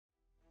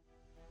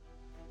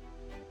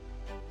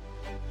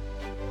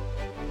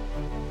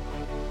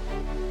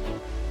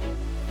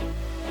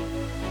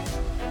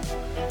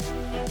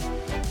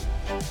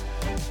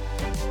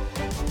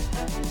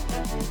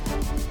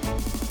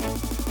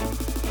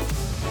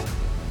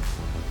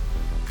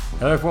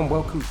Hello everyone,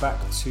 welcome back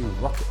to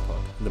Rocket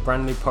Pod, the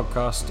brand new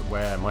podcast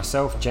where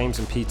myself, James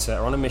and Peter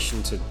are on a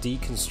mission to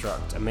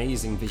deconstruct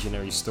amazing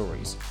visionary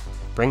stories,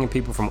 bringing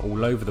people from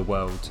all over the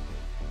world,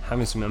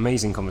 having some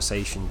amazing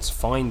conversations,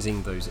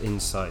 finding those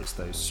insights,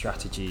 those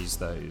strategies,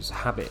 those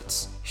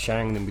habits,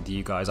 sharing them with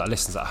you guys, our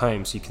listeners at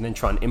home, so you can then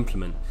try and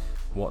implement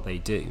what they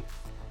do.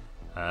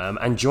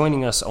 And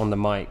joining us on the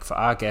mic for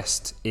our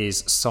guest is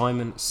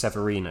Simon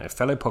Severino,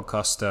 fellow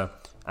podcaster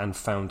and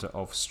founder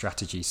of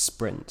Strategy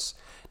Sprints.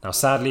 Now,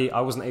 sadly,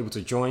 I wasn't able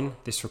to join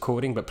this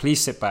recording, but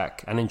please sit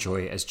back and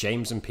enjoy as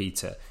James and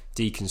Peter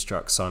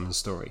deconstruct Simon's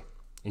story.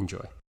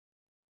 Enjoy.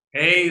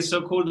 Hey,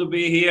 so cool to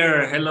be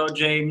here. Hello,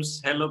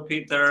 James. Hello,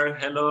 Peter.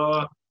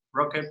 Hello,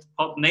 Rocket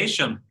Pod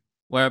Nation.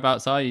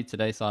 Whereabouts are you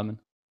today, Simon?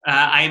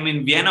 I'm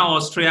in Vienna,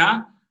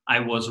 Austria.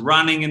 I was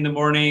running in the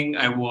morning.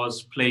 I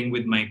was playing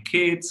with my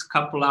kids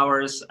couple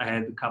hours. I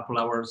had a couple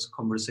hours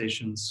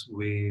conversations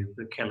with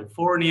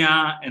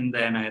California, and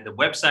then I had a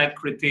website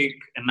critique,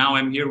 and now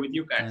I'm here with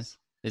you guys. Nice.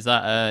 Is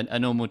that a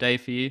normal day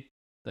for you,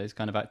 those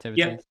kind of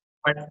activities?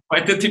 Yeah,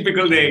 quite a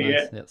typical day,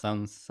 nice. yeah. Yeah,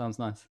 sounds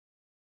nice.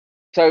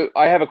 So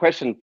I have a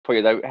question for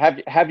you, though.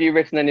 Have you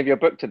written any of your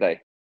book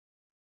today?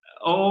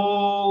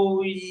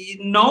 Oh,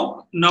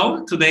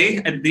 no.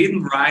 Today I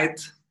didn't write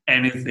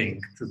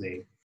anything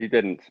today. You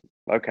didn't?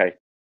 Okay.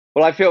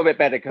 Well, I feel a bit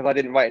better because I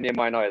didn't write any of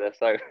mine either.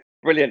 So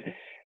brilliant.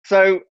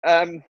 So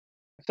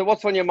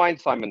what's on your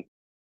mind, Simon?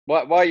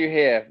 Why are you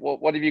here?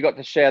 What have you got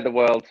to share the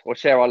world or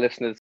share our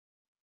listeners?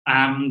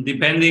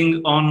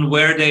 Depending on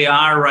where they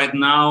are right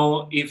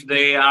now, if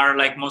they are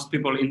like most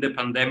people in the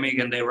pandemic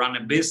and they run a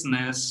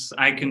business,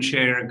 I can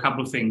share a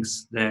couple of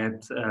things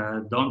that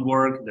don't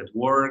work, that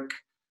work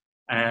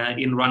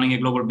in running a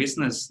global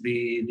business,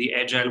 the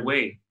agile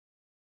way.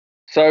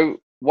 So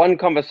one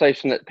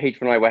conversation that Peter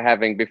and I were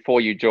having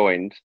before you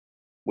joined,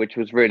 which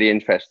was really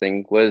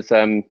interesting, was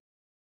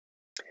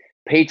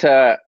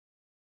Peter,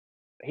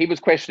 he was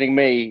questioning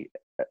me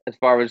as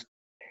far as,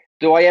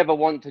 do I ever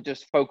want to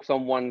just focus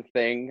on one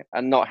thing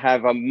and not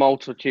have a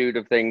multitude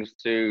of things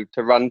to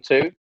run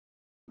to?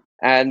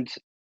 And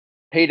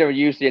Peter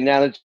used the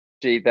analogy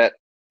that,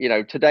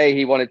 today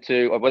he wanted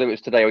to, or whether it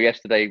was today or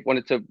yesterday,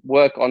 wanted to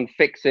work on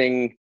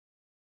fixing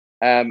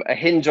a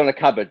hinge on a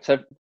cupboard. So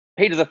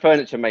Peter's a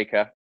furniture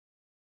maker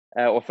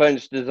or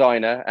furniture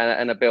designer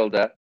and a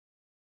builder,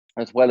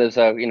 as well as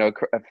a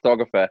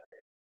photographer.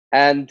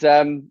 And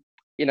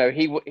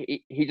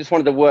he just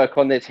wanted to work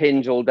on this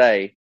hinge all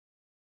day.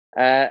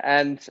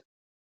 And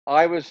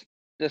I was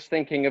just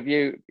thinking of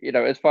you,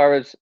 as far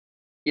as,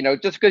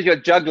 just because you're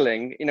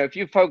juggling, if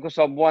you focus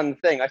on one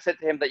thing, I said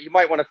to him that you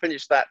might want to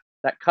finish that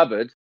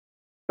cupboard,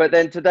 but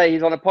then today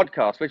he's on a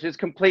podcast, which is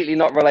completely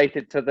not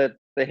related to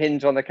the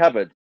hinge on the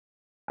cupboard.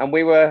 And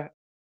we were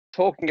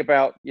talking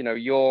about,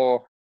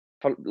 your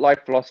life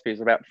philosophies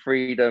about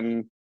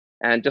freedom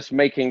and just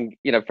making,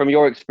 from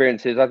your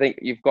experiences, I think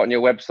you've got on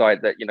your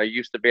website that, you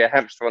used to be a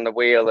hamster on the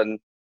wheel and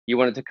you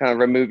wanted to kind of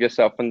remove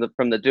yourself from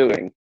the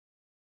doing.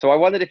 So I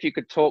wondered if you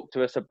could talk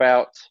to us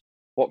about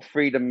what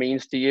freedom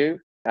means to you,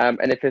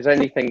 and if there's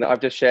anything that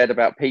I've just shared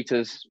about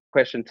Peter's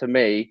question to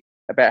me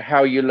about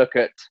how you look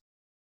at,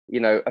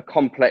 a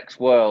complex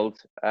world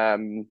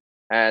and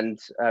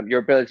your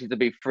ability to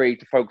be free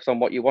to focus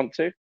on what you want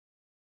to.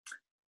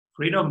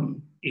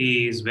 Freedom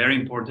is very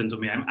important to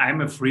me.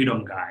 I'm a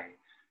freedom guy.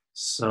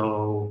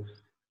 So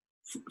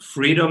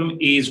freedom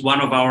is one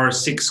of our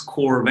 6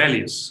 core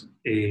values.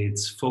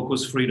 It's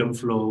focus, freedom,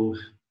 flow,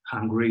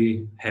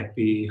 hungry,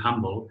 happy,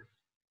 humble.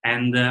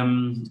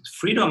 And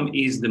freedom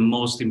is the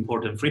most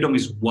important. Freedom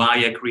is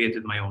why I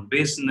created my own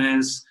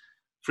business.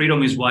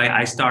 Freedom is why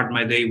I start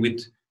my day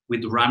with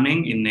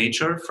running in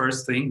nature,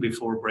 first thing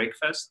before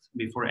breakfast,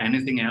 before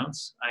anything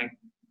else. I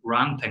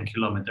run 10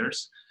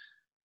 kilometers.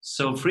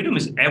 So freedom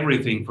is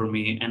everything for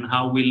me, and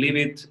how we live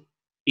it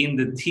in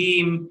the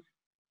team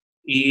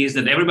is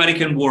that everybody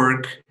can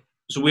work.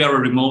 So we are a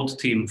remote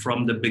team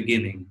from the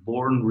beginning,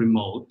 born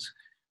remote,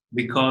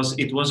 because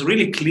it was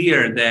really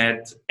clear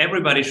that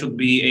everybody should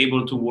be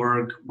able to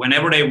work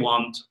whenever they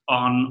want,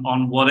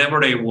 on whatever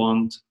they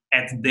want,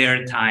 at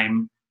their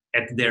time,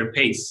 at their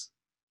pace.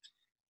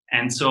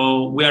 And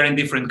so we are in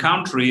different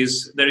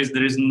countries. There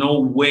is no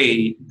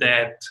way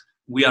that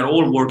we are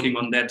all working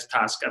on that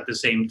task at the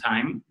same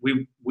time.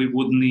 We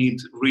would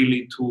need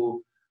really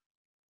to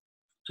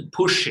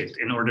push it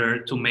in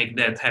order to make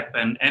that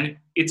happen. And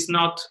it's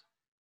not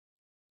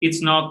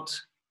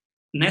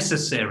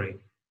necessary.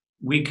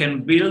 We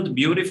can build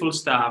beautiful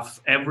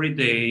stuff every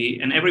day,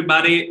 and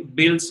everybody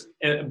builds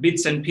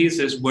bits and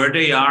pieces where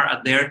they are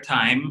at their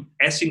time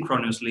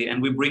asynchronously,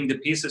 and we bring the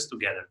pieces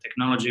together.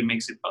 Technology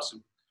makes it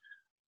possible.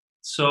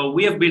 So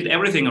we have built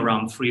everything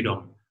around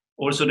freedom.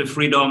 Also the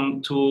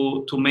freedom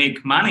to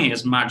make money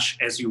as much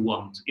as you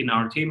want. In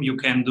our team, you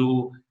can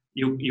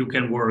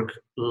work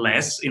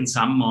less in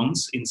some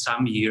months, in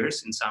some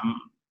years, in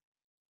some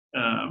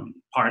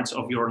parts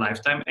of your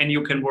lifetime, and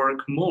you can work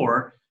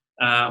more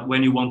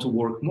when you want to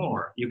work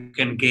more. You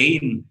can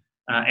gain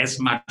as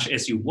much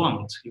as you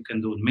want. You can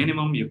do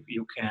minimum.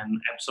 You can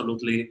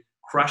absolutely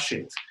crush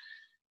it.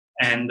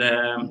 and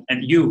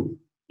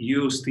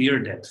you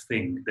steer that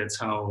thing. That's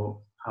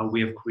how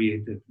we have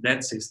created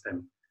that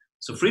system.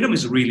 So freedom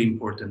is really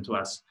important to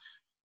us.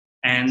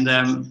 And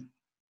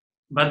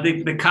but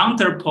the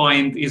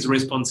counterpoint is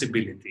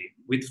responsibility.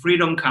 With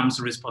freedom comes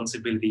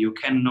responsibility. You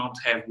cannot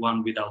have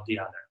one without the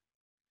other.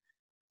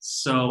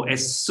 So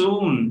as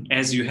soon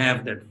as you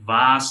have that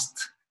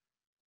vast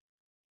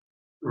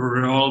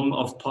realm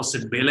of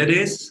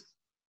possibilities,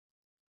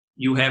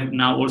 you have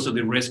now also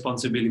the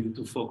responsibility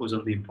to focus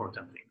on the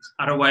important things.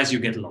 Otherwise, you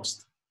get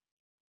lost.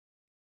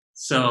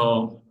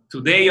 So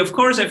today, of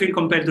course, I feel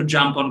compelled to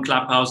jump on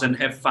Clubhouse and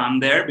have fun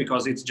there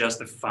because it's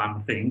just a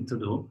fun thing to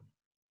do.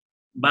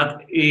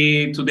 But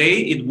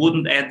today, it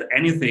wouldn't add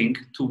anything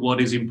to what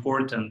is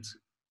important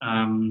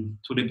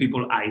to the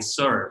people I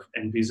serve.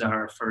 And these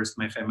are first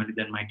my family,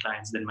 then my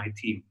clients, then my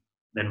team,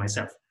 then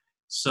myself.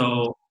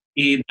 So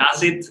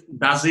does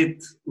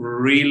it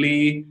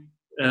really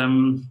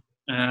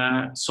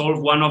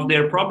solve one of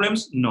their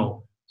problems?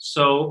 No.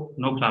 So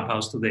no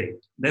Clubhouse today.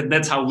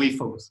 That's how we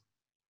focus.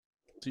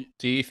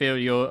 Do you feel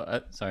you're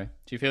do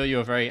you feel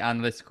you're a very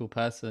analytical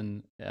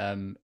person?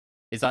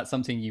 Is that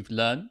something you've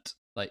learned,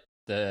 like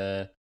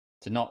to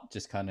not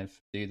just kind of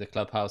do the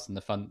Clubhouse and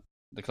the fun?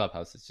 The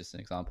Clubhouse is just an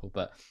example,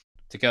 but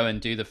to go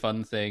and do the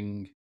fun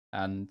thing,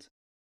 and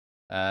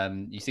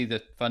you see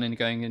the fun in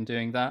going and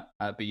doing that,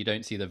 but you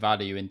don't see the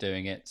value in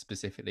doing it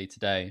specifically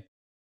today.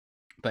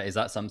 But is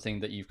that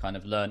something that you've kind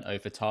of learned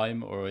over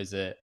time, or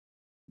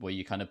were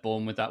you kind of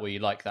born with that? Were you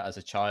like that as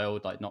a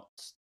child, like not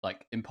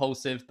like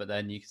impulsive, but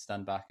then you can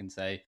stand back and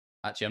say,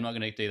 actually, I'm not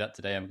going to do that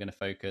today. I'm going to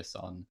focus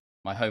on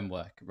my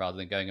homework rather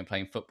than going and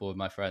playing football with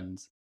my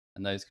friends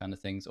and those kind of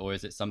things? Or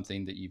is it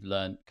something that you've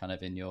learned kind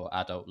of in your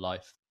adult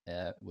life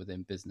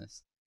within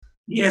business?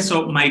 Yeah,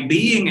 so my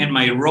being and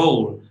my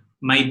role,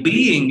 my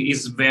being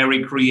is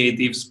very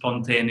creative,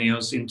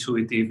 spontaneous,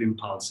 intuitive,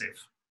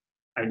 impulsive.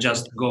 I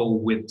just go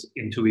with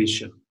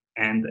intuition.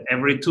 And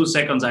every 2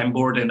 seconds I'm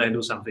bored and I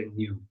do something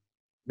new.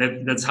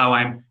 That's how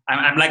I'm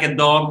like a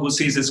dog who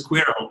sees a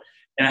squirrel.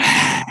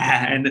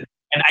 And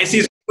I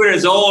see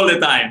squirrels all the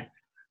time.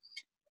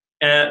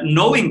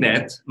 Knowing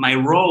that my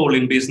role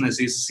in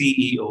business is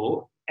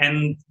CEO,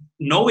 and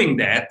knowing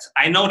that,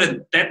 I know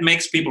that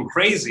makes people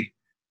crazy,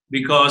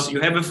 because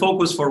you have a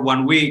focus for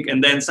 1 week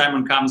and then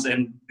Simon comes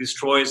and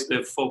destroys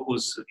the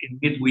focus in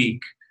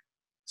midweek.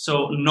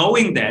 So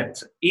knowing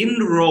that in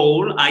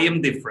role, I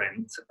am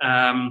different.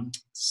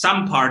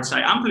 Some parts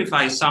I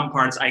amplify, some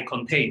parts I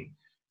contain.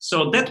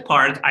 So that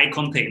part I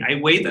contain. I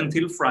wait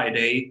until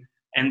Friday,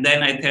 and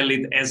then I tell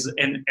it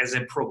as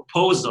a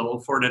proposal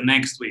for the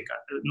next week,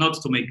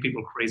 not to make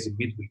people crazy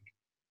midweek.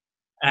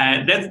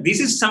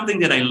 This is something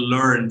that I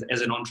learned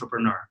as an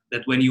entrepreneur,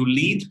 that when you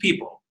lead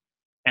people,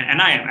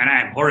 and I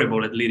am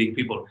horrible at leading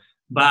people,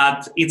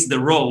 but it's the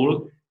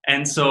role,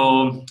 and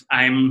so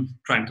I'm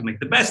trying to make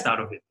the best out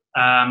of it.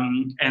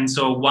 And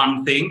so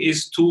one thing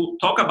is to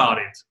talk about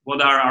it.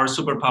 What are our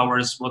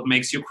superpowers? What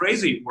makes you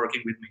crazy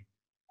working with me?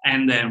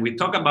 And then we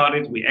talk about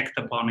it, we act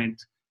upon it.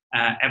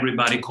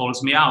 Everybody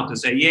calls me out and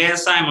say, yeah,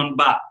 Simon,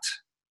 but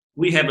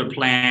we have a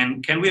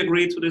plan. Can we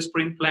agree to the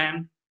sprint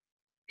plan?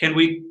 Can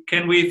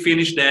we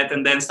finish that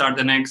and then start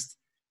the next?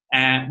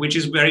 Which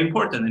is very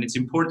important. And it's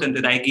important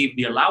that I give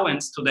the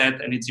allowance to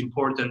that. And it's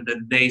important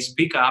that they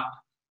speak up.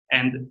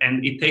 And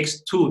it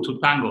takes two to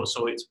tango.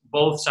 So it's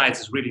both sides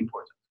is really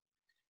important.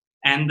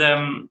 And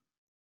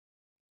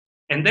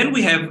then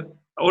we have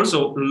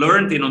also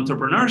learned in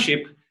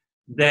entrepreneurship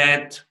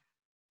that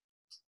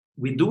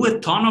we do a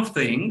ton of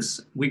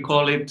things. We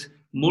call it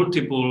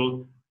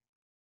multiple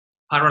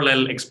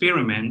parallel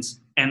experiments.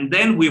 And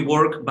then we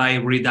work by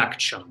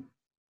reduction.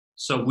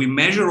 So we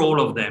measure all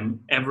of them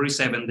every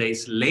 7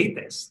 days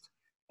latest.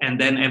 And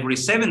then every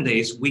 7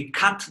 days, we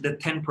cut the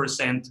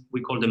 10%,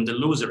 we call them the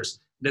losers,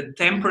 the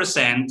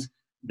 10%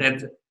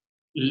 that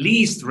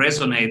least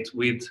resonate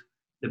with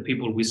the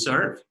people we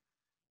serve.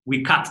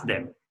 We cut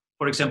them.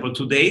 For example,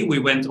 today we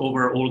went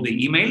over all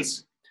the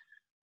emails.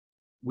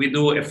 We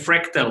do a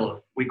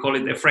fractal, we call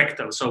it a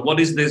fractal. So what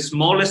is the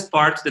smallest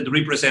part that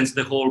represents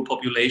the whole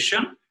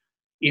population?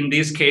 In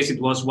this case, it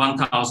was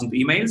 1,000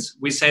 emails.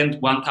 We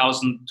sent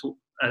 1,000 to,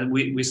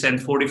 we sent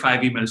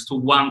 45 emails to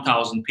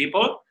 1,000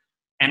 people.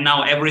 And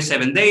now every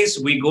 7 days,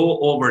 we go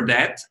over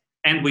that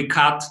and we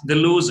cut the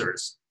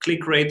losers.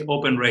 Click rate,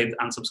 open rate,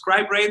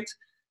 unsubscribe rate.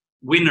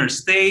 Winners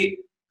stay,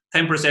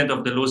 10%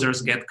 of the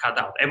losers get cut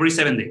out every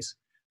 7 days.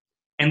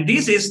 And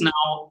this is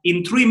now,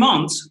 in 3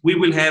 months, we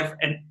will have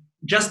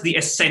just the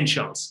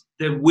essentials,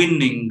 the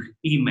winning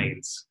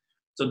emails.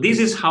 So this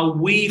is how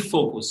we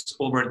focus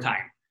over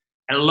time.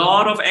 A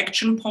lot of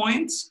action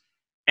points,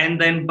 and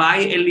then by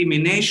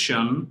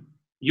elimination,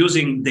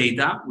 using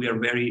data, we are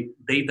very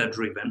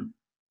data-driven.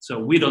 So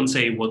we don't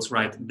say what's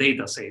right,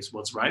 data says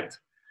what's right.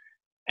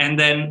 And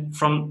then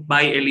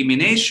by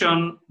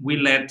elimination, we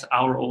let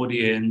our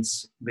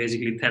audience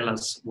basically tell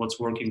us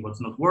what's working,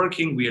 what's not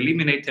working. We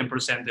eliminate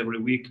 10% every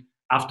week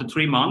after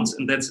 3 months,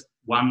 and that's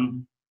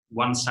one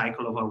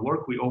cycle of our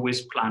work. We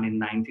always plan in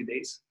 90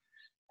 days.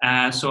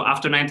 So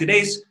after 90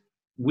 days,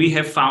 we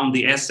have found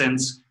the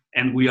essence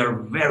and we are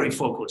very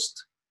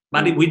focused.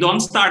 But we don't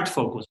start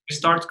focused, we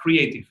start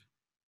creative.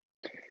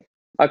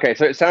 Okay,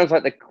 so it sounds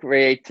like the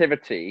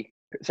creativity.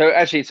 So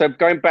actually, so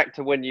going back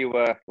to when you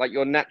were like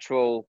your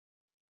natural,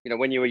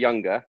 when you were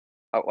younger,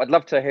 I'd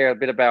love to hear a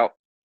bit about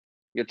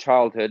your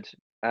childhood.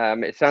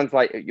 It sounds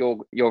like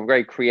you're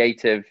very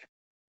creative,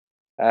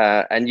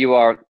 and you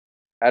are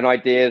an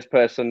ideas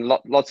person.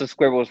 Lots of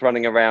squirrels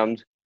running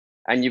around,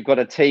 and you've got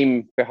a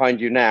team behind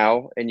you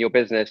now in your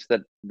business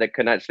that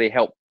can actually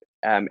help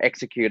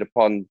execute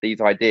upon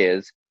these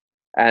ideas.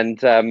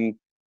 And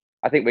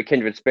I think we're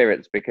kindred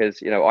spirits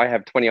because I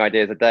have 20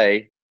 ideas a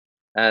day,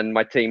 and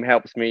my team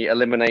helps me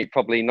eliminate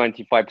probably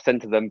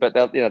 95% of them. But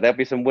there'll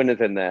be some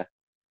winners in there.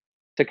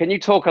 So can you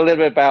talk a little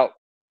bit about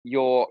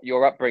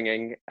your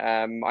upbringing?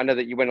 I know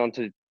that you went on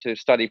to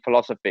study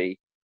philosophy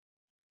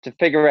to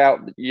figure out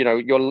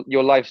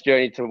your life's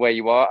journey to where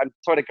you are. I'm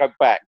sorry to go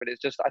back, but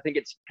I think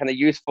it's kind of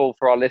useful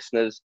for our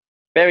listeners,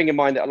 bearing in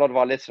mind that a lot of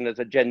our listeners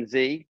are Gen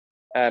Z,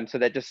 so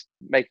they're just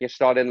making a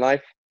start in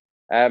life.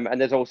 And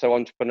there's also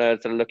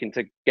entrepreneurs that are looking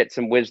to get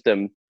some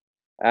wisdom.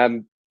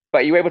 But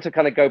are you able to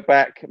kind of go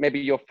back, maybe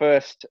your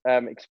first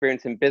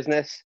experience in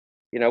business?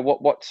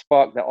 What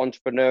sparked that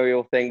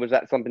entrepreneurial thing? Was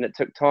that something that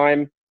took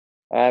time?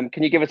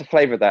 Can you give us a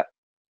flavor of that?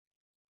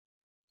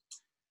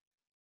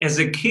 As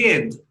a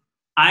kid,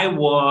 I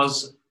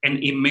was an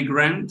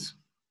immigrant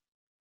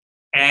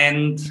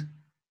and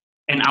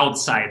an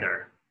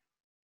outsider,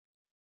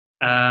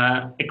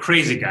 a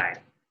crazy guy.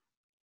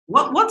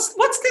 What's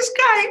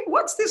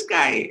this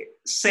guy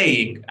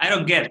saying? I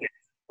don't get it.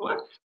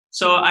 What?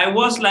 So I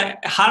was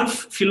like half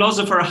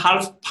philosopher,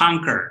 half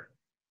punker.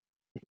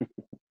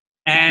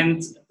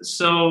 And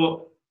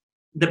so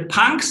the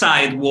punk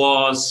side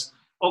was,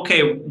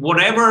 okay,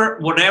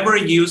 whatever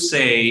you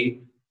say,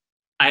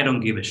 I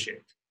don't give a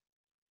shit.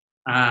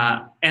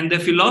 And the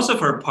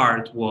philosopher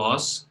part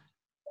was,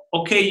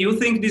 okay, you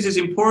think this is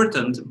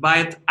important,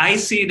 but I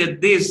see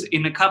that this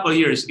in a couple of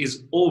years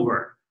is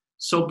over.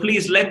 So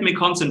please let me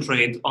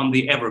concentrate on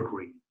the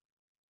evergreen.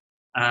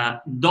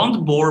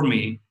 Don't bore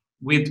me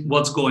with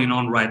what's going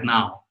on right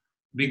now,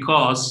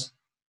 because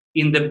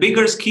in the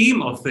bigger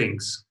scheme of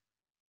things,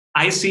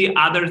 I see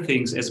other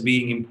things as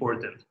being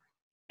important.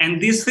 And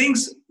these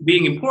things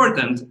being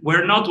important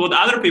were not what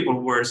other people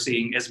were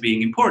seeing as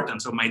being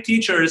important. So my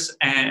teachers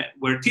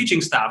were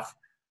teaching stuff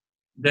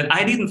that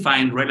I didn't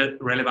find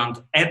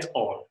relevant at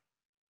all.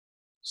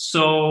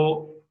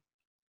 So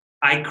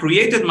I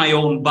created my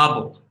own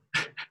bubble.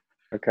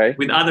 Okay.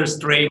 With other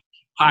strange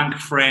punk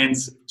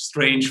friends,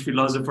 strange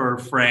philosopher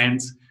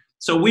friends.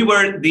 So we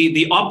were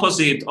the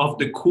opposite of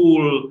the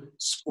cool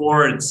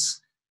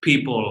sports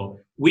people.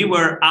 We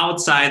were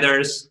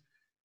outsiders.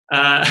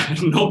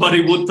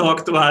 Nobody would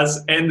talk to us,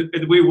 and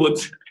we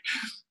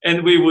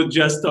would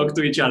just talk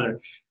to each other.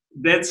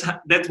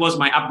 That was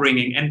my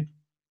upbringing, and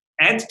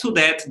add to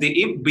that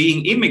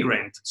being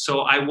immigrant.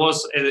 So I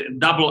was a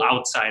double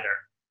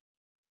outsider,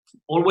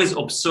 always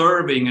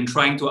observing and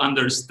trying to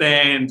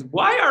understand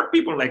why are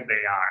people like they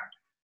are.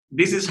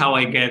 This is how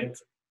I get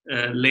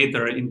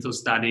later into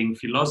studying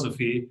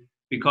philosophy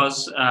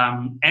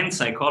and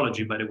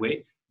psychology, by the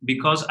way,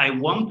 because I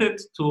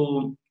wanted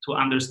to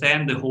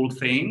understand the whole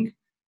thing.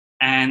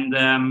 And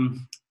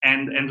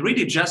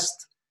really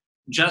just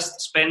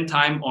spend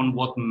time on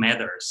what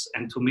matters.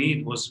 And to me,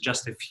 it was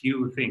just a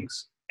few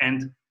things.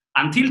 And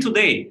until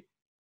today,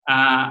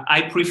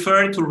 I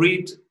prefer to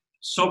read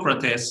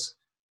Socrates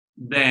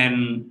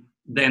than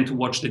to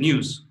watch the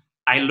news.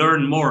 I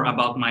learn more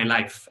about my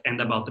life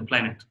and about the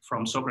planet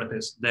from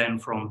Socrates than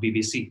from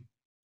BBC.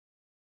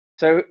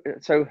 So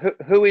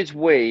who is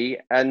we,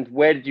 and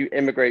where did you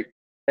immigrate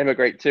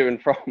to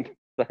and from?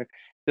 So,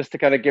 just to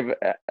kind of give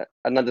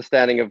an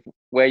understanding of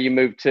where you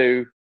moved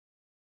to,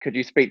 could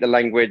you speak the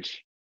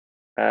language?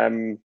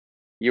 You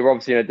were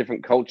obviously in a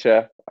different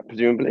culture,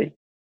 presumably,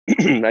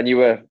 and you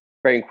were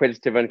very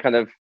inquisitive and kind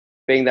of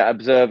being that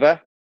observer.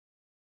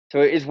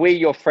 So is we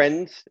your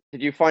friends?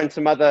 Did you find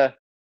some other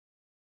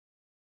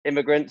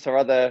immigrants or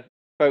other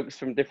folks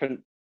from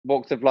different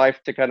walks of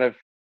life to kind of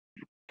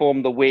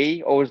form the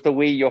we, or was the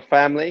we your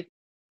family?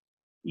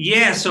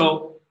 Yeah,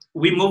 so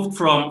we moved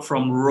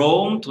from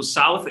Rome to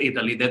South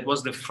Italy. That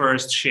was the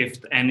first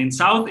shift. And in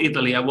South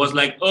Italy, I was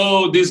like,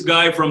 oh, this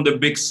guy from the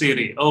big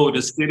city. Oh,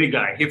 the city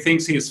guy. He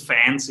thinks he's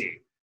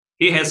fancy.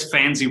 He has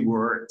fancy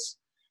words.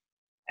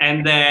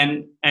 And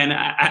then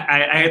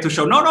I had to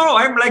show, no,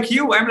 I'm like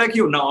you.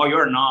 No,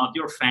 you're not.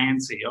 You're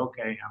fancy.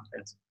 Okay, I'm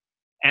fancy.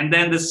 And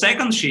then the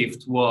second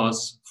shift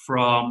was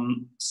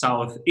from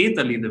South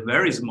Italy, the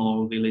very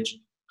small village,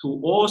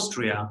 to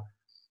Austria,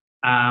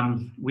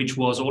 which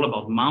was all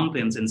about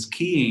mountains and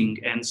skiing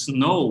and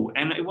snow.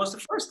 And it was the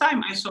first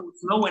time I saw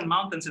snow and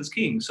mountains and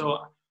skiing.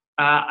 So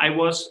I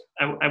was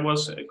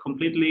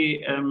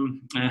completely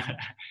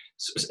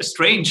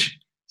strange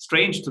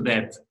to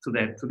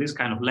this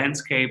kind of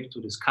landscape,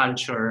 to this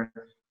culture.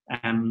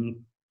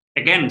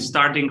 Again,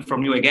 starting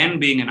from you, again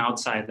being an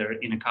outsider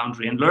in a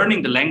country and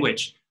learning the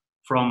language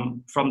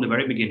from the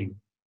very beginning.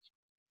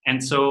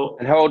 And so.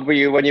 And how old were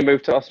you when you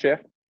moved to Austria?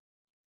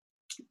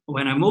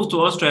 When I moved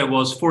to Austria, I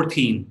was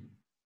 14.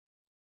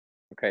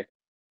 Okay.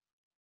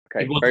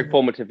 It was Very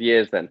formative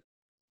years then.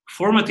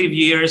 formative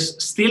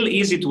years, still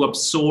easy to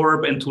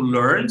absorb and to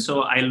learn.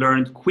 So I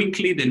learned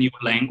quickly the new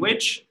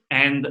language,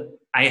 and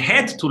I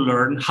had to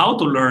learn how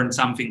to learn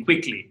something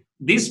quickly.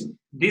 This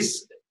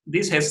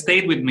has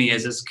stayed with me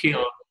as a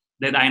skill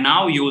that I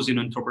now use in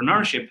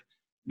entrepreneurship,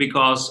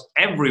 because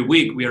every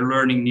week we are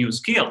learning new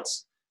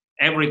skills.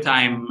 Every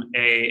time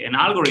an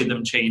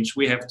algorithm changes,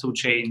 we have to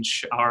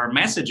change our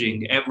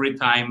messaging. Every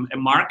time a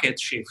market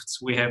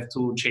shifts, we have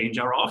to change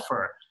our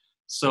offer.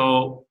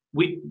 So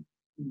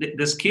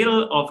the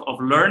skill of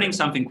learning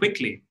something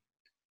quickly,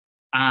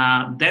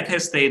 that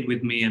has stayed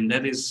with me, and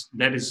that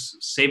is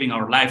saving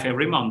our life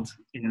every month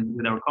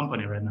with our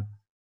company right now.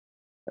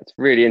 That's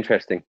really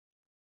interesting.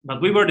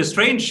 But we were the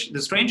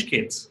strange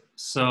kids.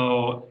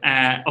 So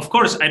of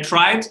course I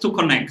tried to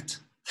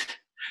connect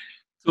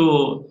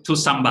to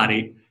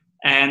somebody,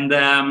 and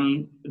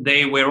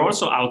they were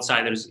also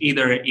outsiders,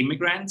 either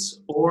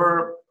immigrants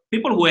or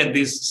people who had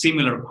these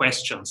similar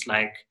questions,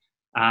 like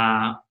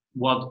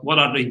what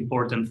are the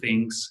important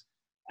things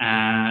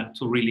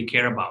to really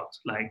care about?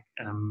 Like,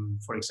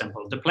 for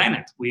example, the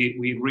planet.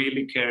 We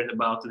really cared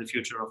about the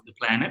future of the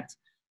planet.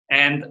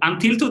 And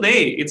until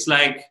today, it's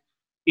like,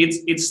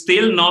 it's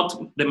still not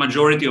the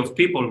majority of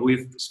people who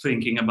is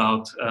thinking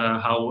about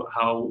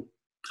how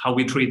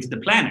we treat the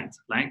planet.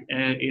 Like,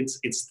 it's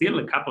still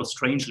a couple of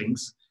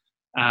strangelings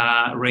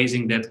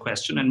raising that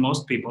question, and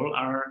most people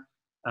are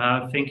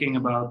thinking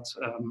about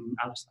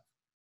other stuff.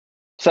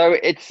 So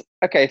it's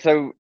okay.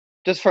 So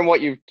just from what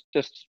you've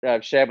just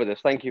shared with us,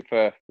 thank you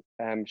for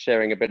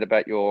sharing a bit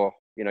about your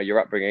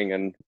upbringing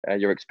and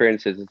your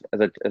experiences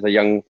as a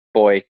young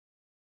boy.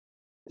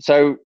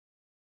 So,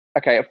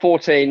 okay, at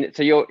 14,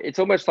 so it's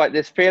almost like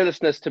this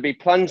fearlessness to be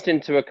plunged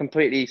into a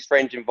completely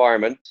strange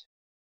environment.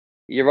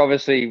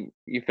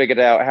 You figured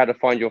out how to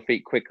find your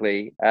feet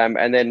quickly,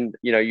 and then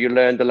you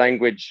learned the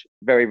language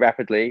very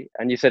rapidly.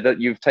 And you said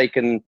that you've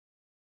taken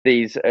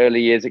these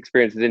early years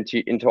experiences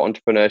into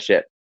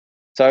entrepreneurship.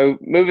 So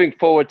moving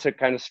forward to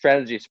kind of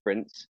strategy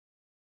sprints,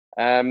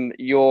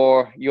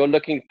 you're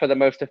looking for the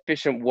most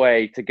efficient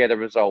way to get a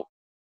result.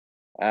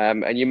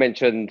 And you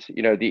mentioned,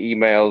 the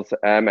emails,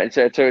 and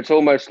so it's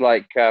almost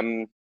like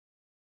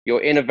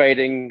you're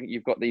innovating.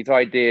 You've got these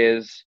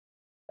ideas.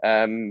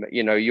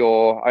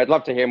 I'd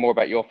love to hear more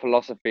about your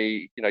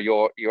philosophy.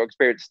 Your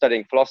experience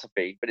studying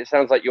philosophy. But it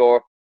sounds like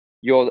you're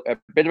a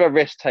bit of a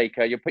risk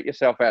taker. You put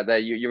yourself out there.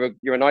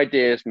 You're an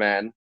ideas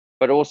man,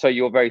 but also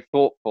you're very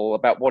thoughtful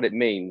about what it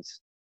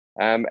means,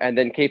 and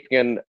then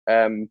keeping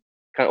kind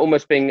of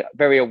almost being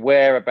very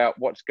aware about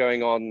what's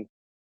going on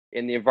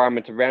in the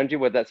environment around you,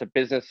 whether that's a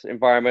business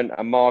environment,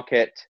 a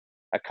market,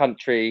 a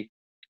country.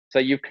 So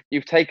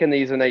you've taken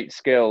these innate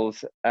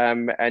skills,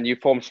 and you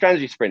form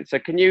strategy sprints. So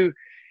can you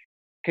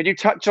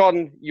touch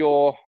on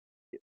a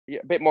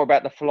bit more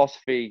about the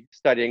philosophy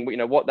studying?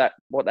 What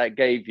that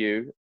gave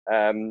you,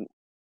 or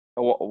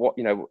what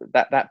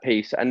that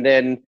piece, and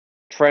then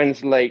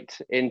translate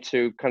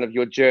into kind of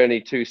your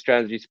journey to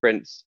strategy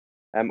sprints.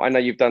 I know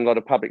you've done a lot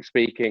of public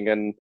speaking,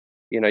 and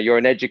you're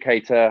an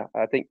educator.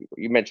 I think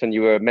you mentioned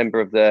you were a member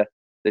of the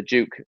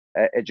Duke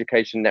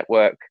Education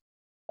Network,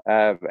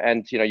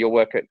 and your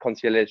work at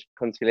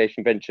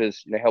Constellation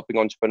Ventures, helping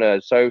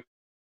entrepreneurs. So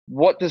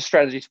what does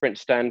strategy sprint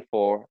stand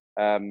for,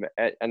 and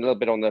a little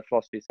bit on the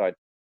philosophy side?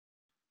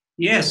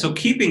 Yeah, so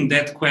keeping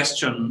that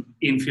question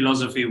in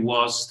philosophy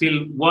was still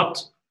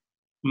what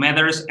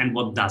matters and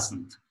what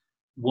doesn't.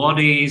 What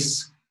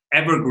is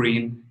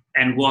evergreen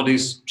and what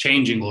is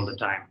changing all the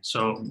time.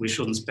 So we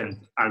shouldn't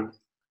spend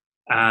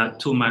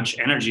too much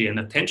energy and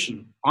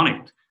attention on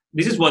it.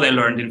 This is what I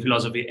learned in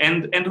philosophy,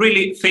 and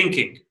really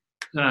thinking.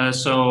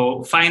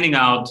 So finding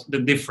out the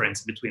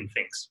difference between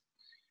things.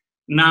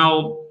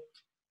 Now,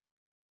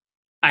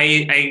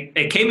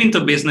 I came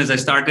into business. I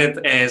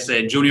started as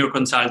a junior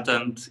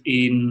consultant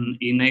in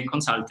a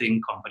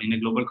consulting company, in a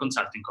global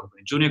consulting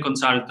company, junior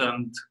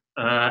consultant.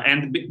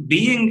 And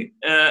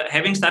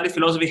having studied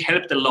philosophy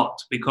helped a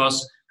lot,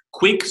 because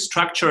quick,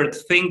 structured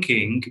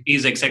thinking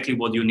is exactly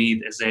what you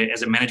need as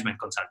a management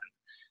consultant.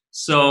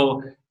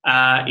 So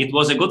it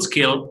was a good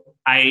skill.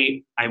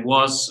 I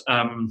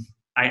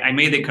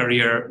made a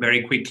career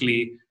very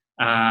quickly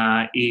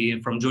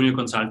from junior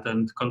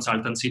consultant,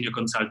 senior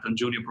consultant,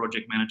 junior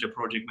project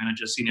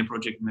manager, senior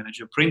project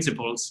manager,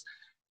 principals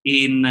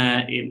in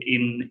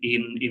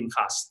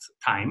fast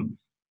time,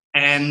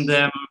 and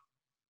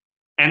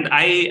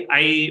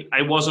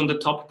I was on the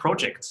top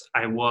projects.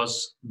 I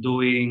was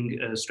doing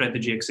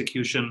strategy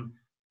execution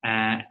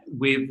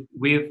with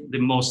the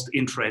most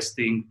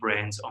interesting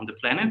brands on the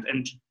planet,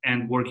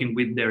 and working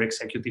with their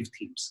executive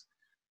teams.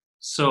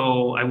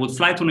 So I would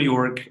fly to New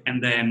York,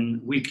 and then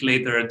week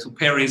later to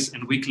Paris,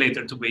 and week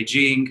later to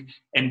Beijing,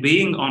 and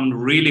being on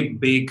really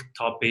big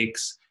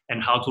topics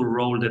and how to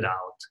roll that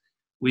out,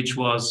 which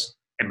was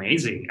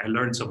amazing. I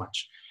learned so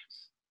much.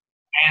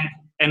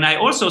 And I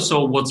also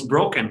saw what's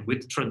broken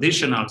with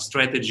traditional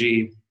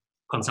strategy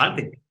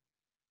consulting.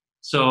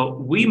 So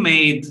we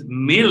made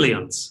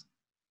millions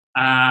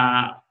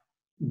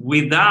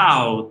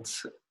without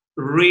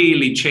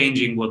really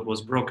changing what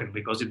was broken,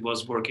 because it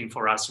was working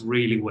for us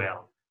really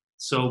well.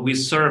 So we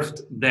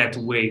surfed that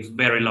wave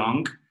very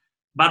long,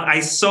 but I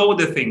saw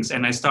the things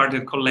and I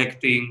started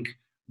collecting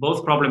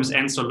both problems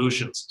and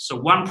solutions. So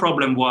one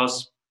problem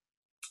was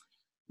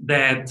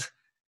that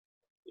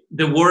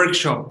the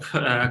workshop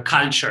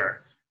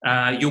culture,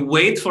 you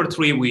wait for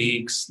 3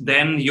 weeks,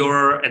 then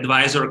your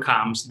advisor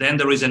comes, then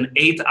there is an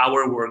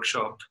 8-hour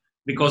workshop,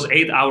 because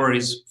 8 hours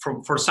is,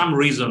 for some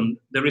reason,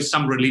 there is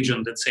some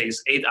religion that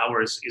says 8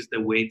 hours is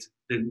the way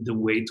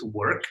to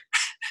work.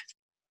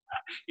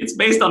 It's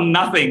based on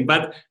nothing,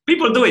 but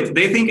people do it.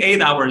 They think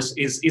 8 hours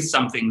is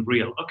something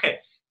real. Okay,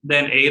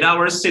 then 8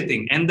 hours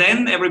sitting, and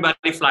then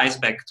everybody flies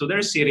back to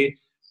their city,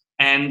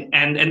 and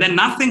then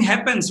nothing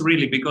happens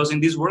really, because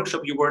in this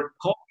workshop you were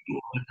talking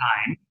all the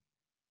time.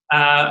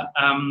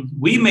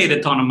 We made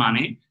a ton of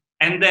money,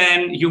 and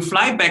then you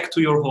fly back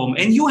to your home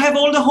and you have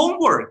all the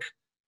homework.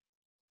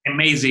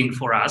 Amazing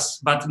for us,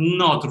 but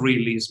not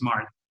really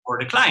smart for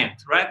the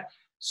client, right?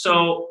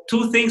 So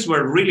 2 things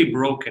were really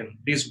broken: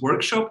 this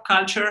workshop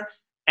culture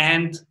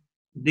and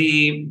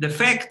the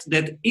fact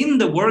that in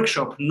the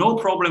workshop no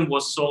problem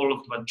was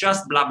solved, but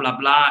just blah blah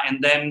blah,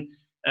 and then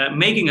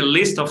making a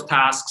list of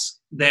tasks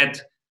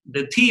that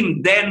the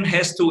team then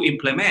has to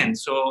implement.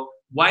 So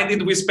why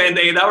did we spend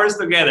 8 hours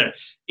together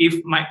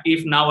if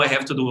now I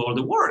have to do all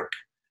the work?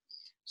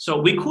 So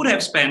we could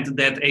have spent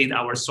that 8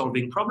 hours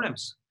solving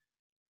problems.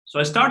 So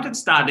I started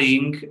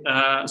studying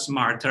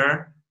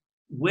smarter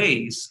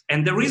ways,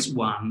 and there is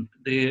one.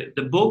 The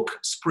book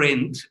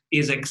Sprint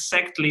is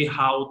exactly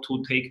how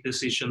to take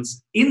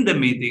decisions in the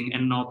meeting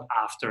and not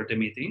after the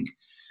meeting.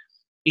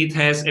 It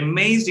has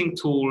amazing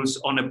tools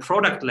on a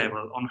product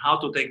level on how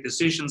to take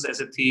decisions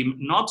as a team,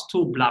 not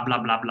to blah, blah,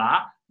 blah,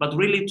 blah, but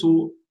really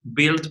to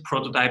build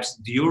prototypes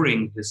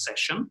during the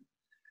session.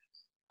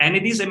 And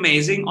it is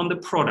amazing on the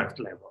product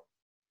level.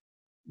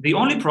 The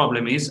only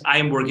problem is I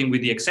am working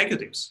with the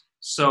executives.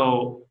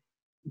 So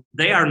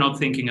they are not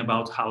thinking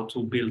about how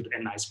to build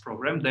a nice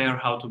program. They are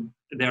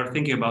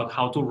thinking about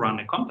how to run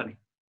a company.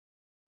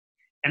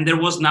 And there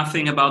was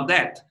nothing about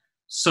that.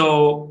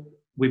 So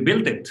we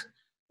built it.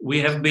 We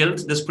have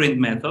built the Sprint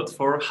method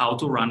for how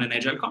to run an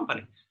agile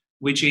company,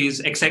 which is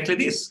exactly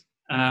this.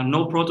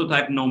 No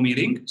prototype, no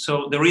meeting.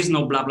 So there is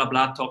no blah, blah,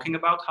 blah talking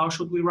about how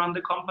should we run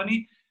the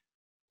company.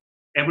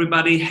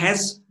 Everybody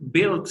has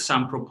built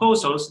some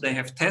proposals. They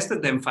have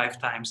tested them 5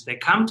 times. They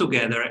come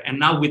together, and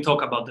now we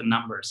talk about the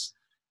numbers.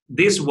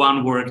 This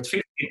one worked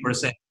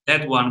 15%.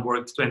 That one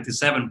worked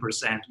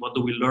 27%. What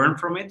do we learn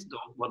from it?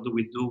 What do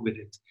we do with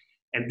it?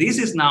 And this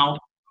is now a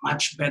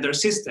much better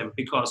system,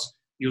 because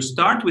you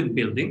start with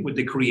building, with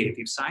the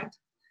creative side.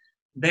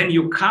 Then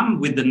you come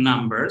with the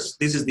numbers.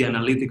 This is the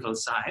analytical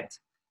side.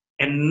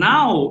 And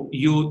now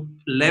you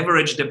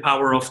leverage the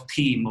power of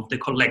team, of the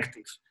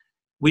collective,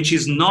 which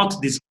is not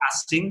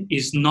discussing,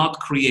 is not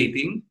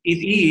creating.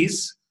 It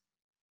is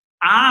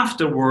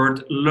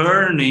afterward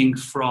learning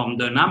from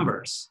the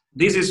numbers.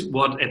 This is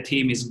what a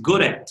team is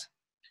good at.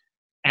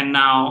 And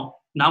now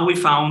we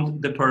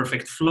found the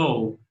perfect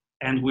flow,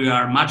 and we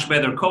are much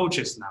better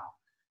coaches now.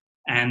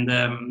 And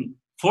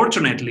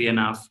fortunately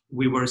enough,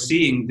 we were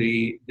seeing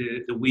the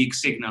weak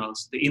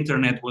signals. The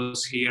internet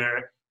was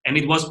here, and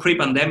it was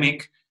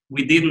pre-pandemic.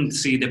 We didn't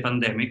see the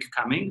pandemic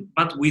coming,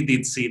 but we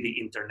did see the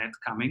internet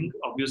coming,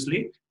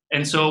 obviously.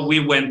 And so we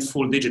went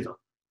full digital.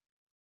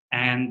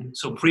 And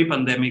so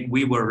pre-pandemic,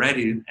 we were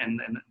ready, and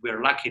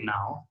we're lucky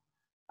now.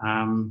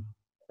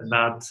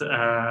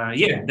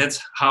 That's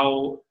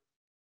how,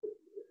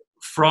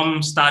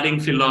 from studying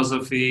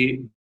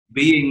philosophy,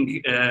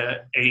 being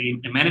a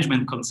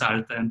management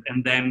consultant,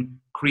 and then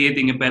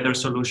creating a better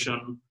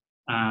solution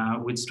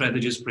with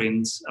strategy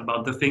sprints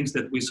about the things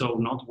that we saw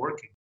not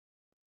working.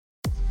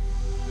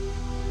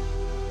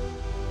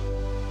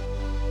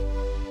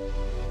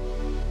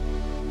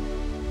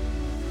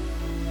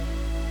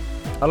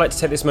 I'd like to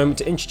take this moment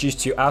to introduce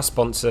to you our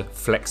sponsor,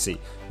 Flexi,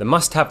 the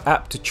must-have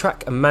app to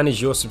track and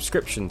manage your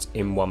subscriptions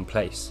in one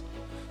place.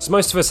 So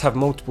most of us have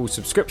multiple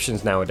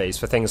subscriptions nowadays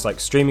for things like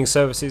streaming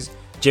services,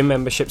 gym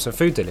memberships and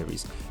food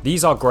deliveries.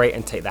 These are great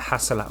and take the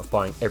hassle out of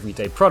buying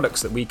everyday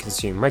products that we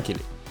consume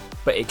regularly,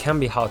 but it can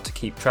be hard to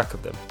keep track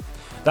of them.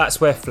 That's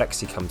where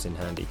Flexi comes in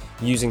handy,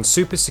 using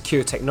super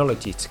secure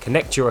technology to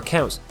connect your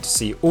accounts to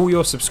see all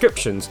your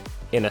subscriptions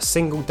in a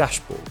single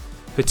dashboard,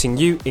 putting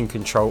you in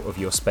control of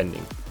your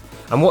spending.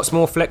 And what's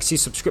more,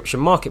 Flexi's subscription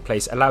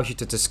marketplace allows you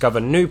to discover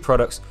new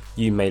products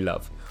you may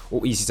love,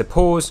 all easy to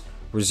pause,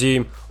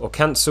 resume or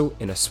cancel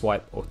in a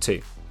swipe or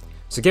 2.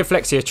 So give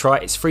Flexi a try.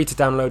 It's free to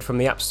download from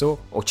the App Store,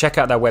 or check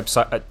out their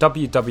website at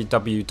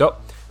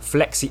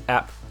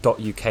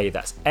www.flexyapp.uk.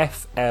 That's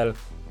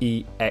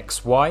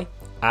FLEXY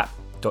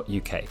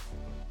app.uk.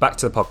 Back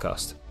to the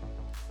podcast.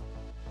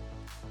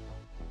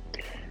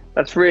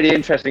 That's really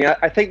interesting.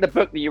 I think the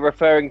book that you're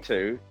referring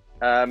to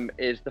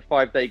is the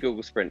 5-Day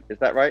Google Sprint. Is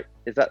that right?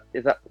 Is that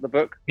the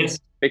book? Yes.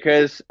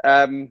 Because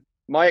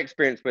my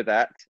experience with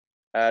that,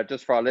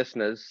 just for our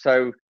listeners,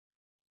 so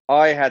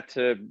I had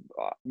to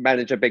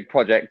manage a big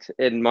project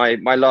in my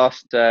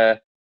last, in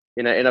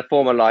a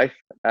former life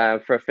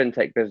for a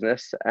fintech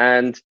business,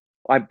 and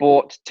I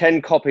bought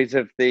 10 copies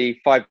of the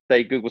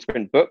 5-Day Google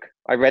Sprint book.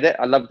 I read it.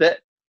 I loved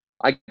it.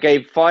 I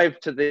gave 5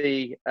 to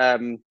the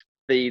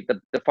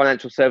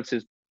financial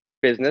services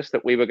business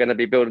that we were going to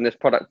be building this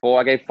product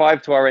for. I gave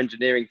 5 to our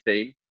engineering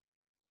team.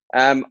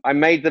 I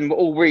made them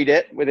all read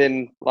it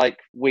within like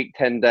week,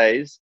 10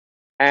 days.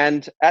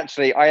 And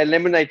actually, I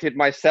eliminated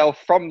myself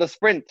from the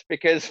sprint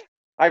because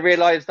I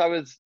realized I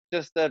was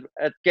just a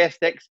guest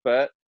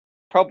expert,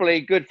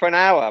 probably good for an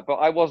hour, but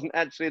I wasn't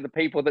actually the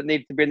people that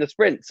needed to be in the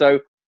sprint. So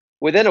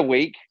within a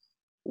week,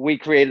 we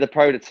created a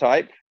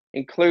prototype,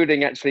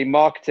 including actually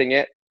marketing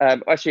it.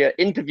 Actually, a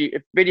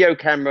video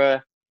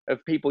camera of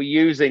people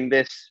using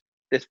this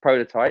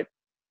prototype.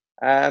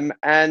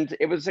 And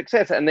it was a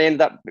success. And they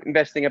ended up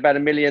investing about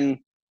 £1 million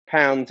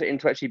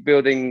into actually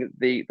building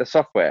the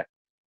software.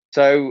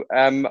 So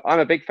I'm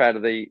a big fan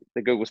of the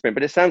Google Sprint,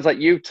 but it sounds like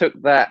you took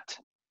those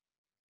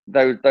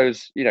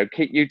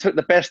you took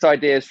the best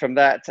ideas from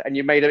that and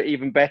you made it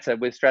even better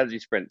with strategy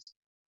sprints.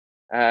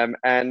 No,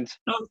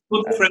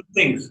 two different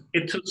things.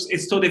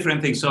 It's two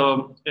different things.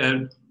 So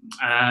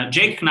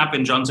Jake Knapp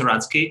and John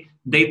Zeratsky,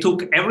 they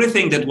took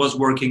everything that was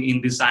working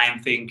in design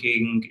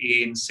thinking,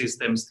 in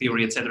systems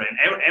theory, etc., and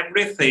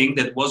everything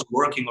that was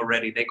working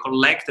already. They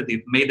collected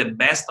it, made the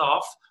best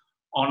of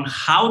on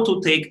how to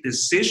take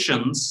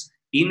decisions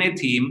in a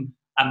team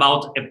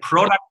about a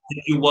product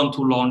that you want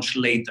to launch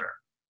later.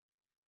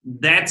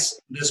 That's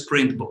the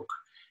sprint book.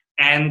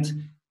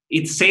 And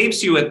it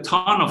saves you a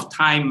ton of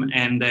time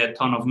and a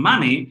ton of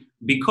money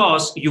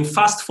because you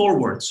fast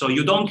forward. So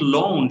you don't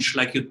launch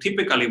like you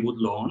typically would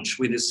launch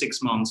with a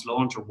 6 months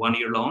launch or 1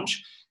 year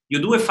launch.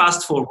 You do a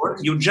fast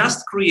forward. You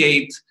just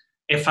create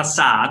a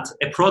facade,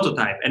 a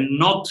prototype, and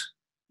not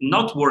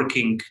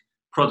working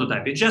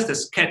prototype. It's just a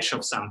sketch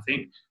of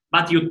something,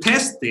 but you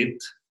test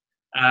it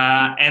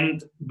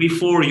and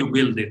before you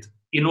build it,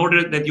 in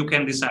order that you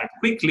can decide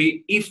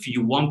quickly if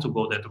you want to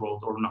go that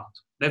road or not.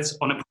 That's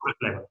on a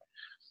product level.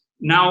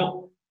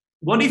 Now,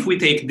 what if we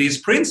take these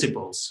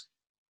principles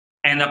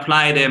and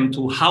apply them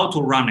to how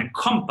to run a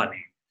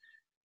company,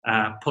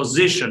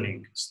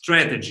 positioning,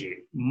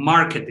 strategy,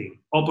 marketing,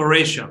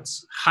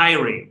 operations,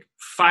 hiring,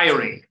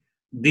 firing,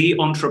 the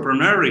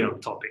entrepreneurial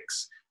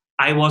topics?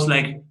 I was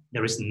like,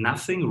 there is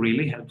nothing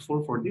really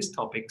helpful for these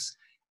topics.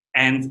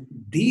 And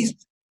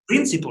these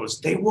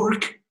principles, they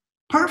work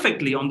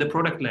perfectly on the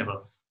product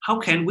level. How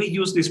can we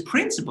use this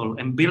principle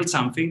and build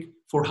something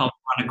for how to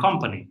run a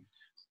company?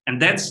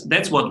 And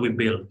that's what we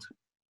built.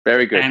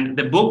 Very good. And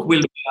the book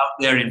will be out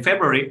there in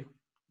February,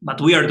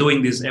 but we are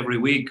doing this every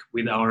week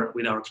with our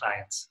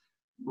clients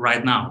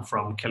right now,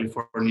 from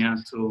California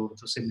to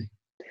Sydney.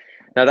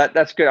 Now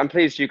that's good. I'm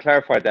pleased you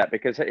clarified that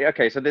because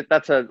so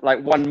that's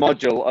like one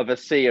module of a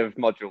sea of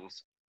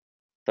modules.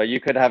 So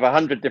you could have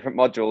 100 different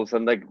modules,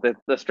 and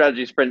the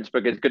strategy sprints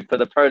book is good for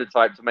the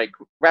prototype to make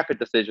rapid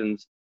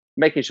decisions,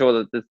 making sure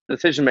that the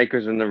decision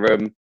makers are in the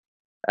room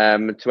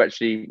to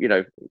actually,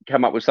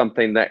 come up with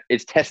something that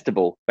is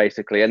testable,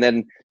 basically. And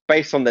then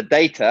based on the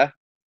data,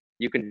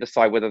 you can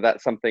decide whether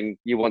that's something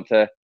you want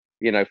to,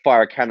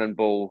 fire a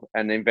cannonball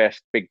and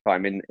invest big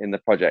time in the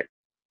project.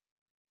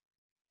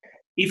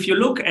 If you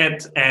look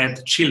at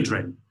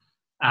children,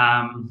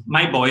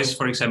 my boys,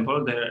 for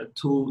example, they're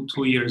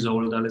two years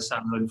old,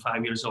 Alessandro, and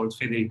 5 years old,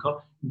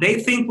 Federico, they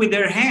think with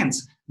their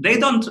hands. They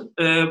don't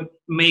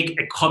make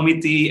a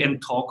committee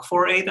and talk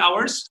for 8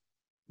 hours.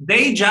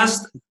 They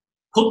just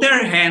put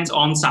their hands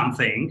on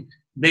something,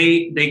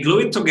 they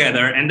glue it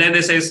together, and then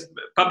they say,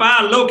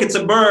 Papa, look, it's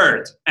a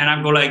bird. And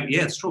I go like,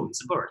 yeah, it's true,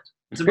 it's a bird.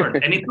 It's a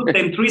bird. And it took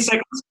them 3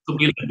 seconds to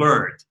build a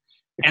bird.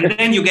 And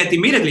then you get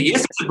immediately,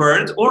 yes, it's a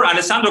bird. Or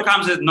Alessandro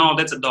comes and, no,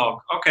 that's a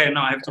dog. Okay,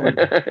 no, I have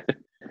to.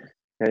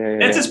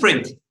 That's a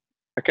sprint.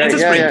 Okay, that's a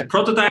sprint.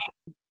 Prototype,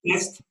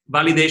 test,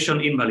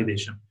 validation,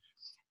 invalidation.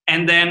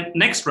 And then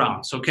next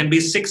round. So it can be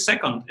 6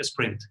 second a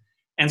sprint.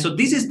 And so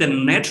this is the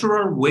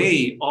natural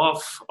way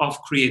of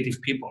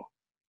creative people.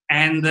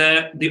 And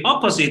the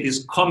opposite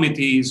is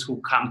committees who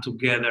come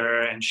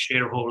together, and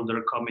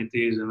shareholder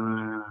committees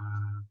and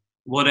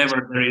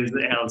whatever there is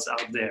else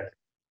out there,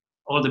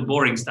 all the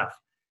boring stuff.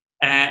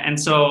 And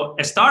so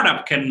a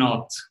startup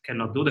cannot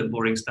do that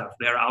boring stuff.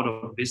 They're out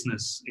of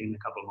business in a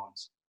couple of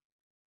months.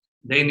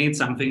 They need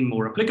something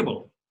more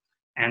applicable.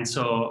 And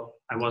so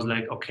I was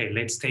like, okay,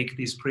 let's take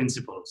these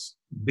principles,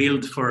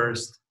 build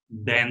first,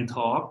 then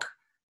talk,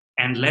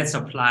 and let's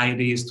apply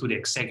these to the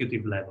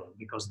executive level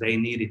because they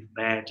need it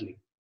badly.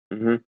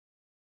 Mm-hmm.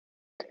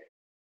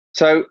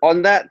 So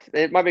on that,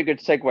 it might be a good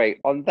segue.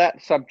 On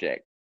that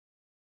subject,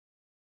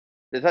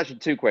 there's actually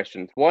 2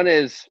 questions. One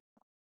is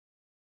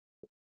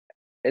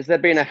there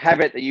been a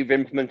habit that you've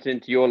implemented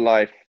into your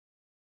life,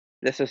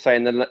 let's just say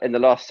in the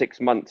last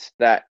 6 months,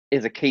 that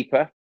is a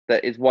keeper,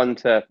 that is one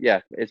to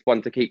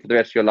keep for the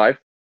rest of your life,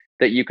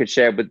 that you could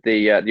share with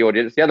the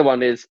audience? The other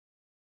one is,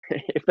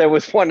 if there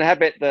was one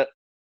habit that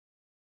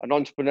an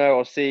entrepreneur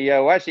or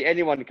CEO, or actually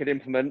anyone could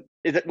implement,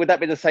 would that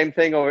be the same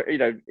thing, or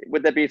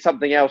would there be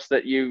something else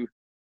that you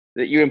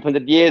that you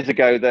implemented years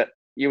ago that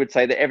you would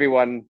say that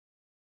everyone,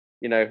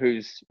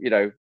 who's,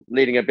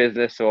 leading a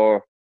business,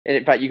 or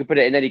in fact, you can put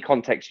it in any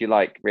context you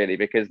like, really,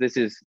 because this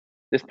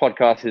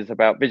podcast is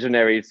about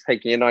visionaries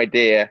taking an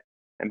idea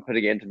and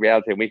putting it into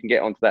reality, and we can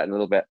get onto that in a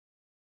little bit.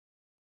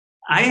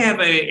 I have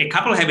a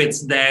couple of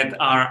habits that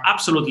are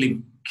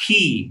absolutely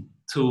key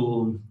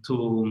to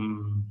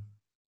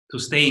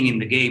staying in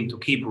the game, to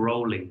keep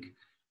rolling.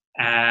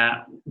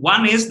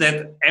 One is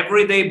that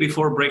every day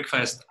before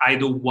breakfast, I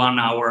do 1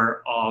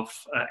 hour of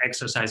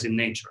exercise in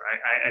nature.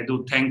 I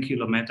do 10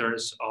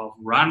 kilometers of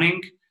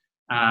running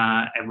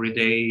every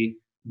day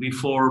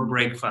before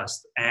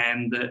breakfast.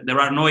 And there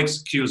are no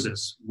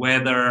excuses,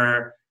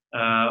 whatever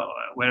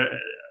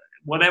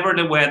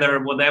the weather,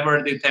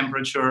 whatever the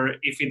temperature,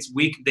 if it's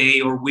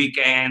weekday or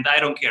weekend, I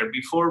don't care.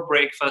 Before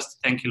breakfast,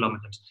 10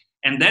 kilometers.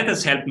 And that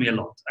has helped me a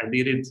lot. I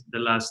did it the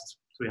last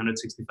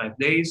 365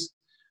 days.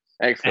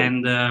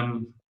 Excellent.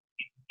 And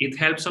it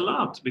helps a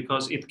lot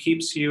because it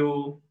keeps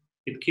you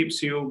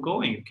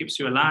going, it keeps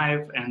you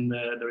alive, and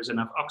there is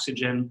enough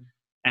oxygen,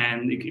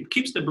 and it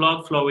keeps the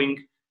blood flowing,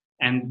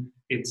 and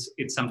it's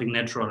something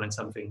natural and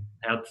something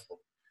helpful.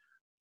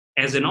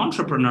 As an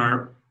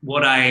entrepreneur,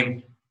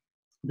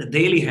 the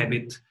daily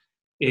habit,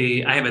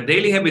 I have a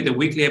daily habit, a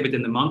weekly habit,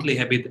 and a monthly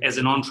habit as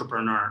an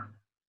entrepreneur.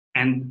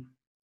 And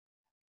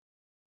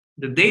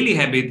the daily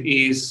habit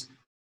is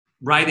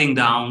writing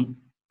down,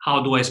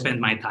 how do I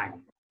spend my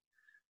time?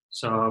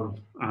 So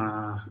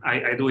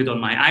I do it on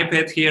my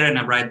iPad here, and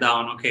I write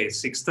down, okay,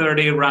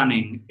 6:30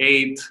 running,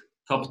 8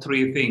 top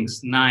 3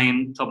 things,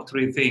 9 top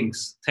 3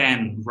 things,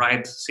 10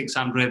 write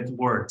 600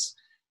 words,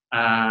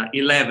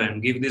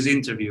 11 give this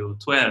interview,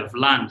 12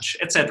 lunch,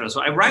 etc.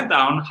 So I write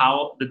down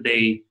how the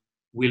day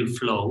will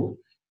flow,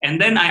 and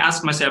then I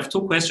ask myself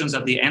 2 questions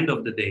at the end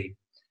of the day.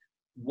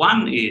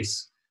 One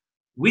is,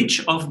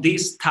 which of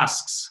these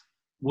tasks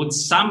would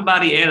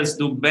somebody else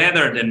do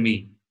better than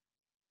me?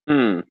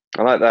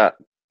 I like that.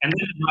 And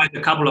then I write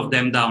a couple of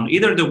them down.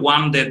 Either the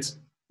one that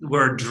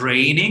were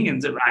draining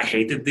and I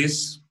hated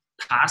this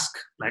task,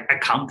 like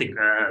accounting,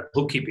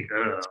 bookkeeping.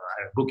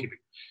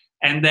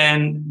 And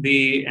then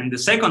the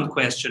second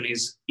question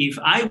is, if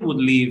I would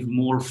live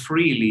more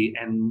freely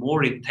and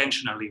more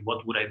intentionally,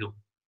 what would I do?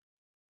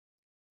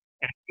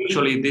 And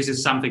usually this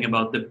is something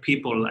about the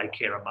people I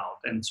care about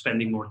and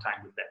spending more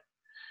time with them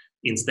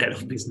instead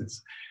of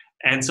business.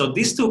 And so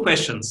these 2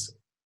 questions,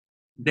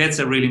 that's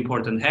a really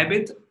important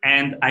habit.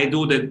 And I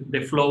do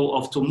the flow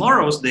of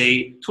tomorrow's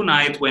day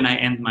tonight when I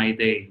end my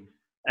day.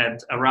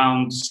 At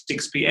around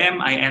 6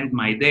 p.m., I end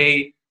my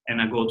day and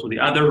I go to the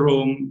other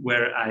room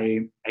where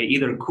I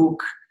either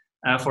cook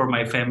for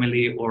my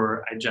family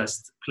or I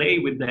just play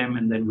with them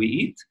and then we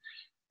eat.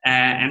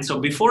 And so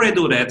before I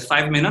do that,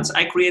 5 minutes,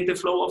 I create the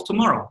flow of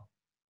tomorrow.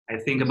 I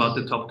think about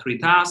the top 3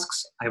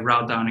 tasks. I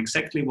write down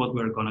exactly what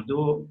we're going to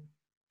do.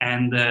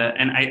 And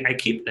I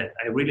keep that.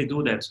 I really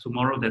do that.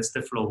 Tomorrow, that's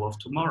the flow of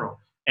tomorrow.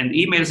 And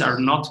emails are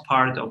not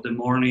part of the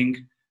morning.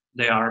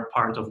 They are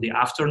part of the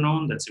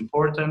afternoon. That's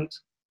important.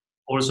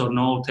 Also,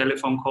 no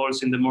telephone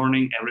calls in the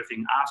morning,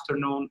 everything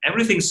afternoon.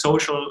 Everything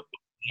social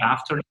in the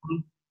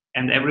afternoon.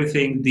 And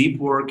everything deep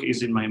work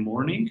is in my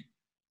morning.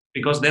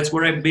 Because that's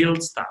where I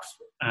build stuff.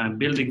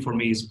 Building for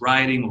me is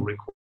writing or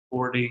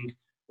recording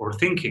or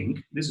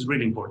thinking. This is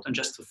really important,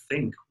 just to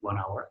think 1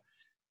 hour.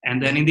 And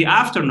then in the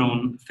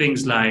afternoon,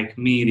 things like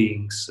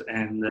meetings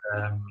and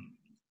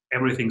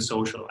everything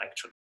social,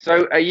 actually.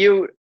 So are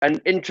you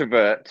an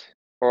introvert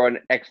or an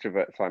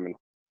extrovert, Simon?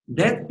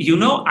 That,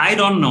 I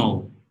don't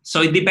know.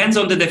 So it depends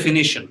on the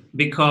definition,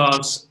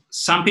 because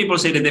some people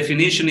say the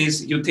definition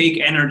is you take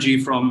energy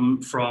from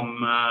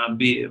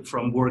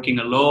working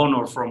alone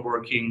or from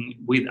working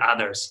with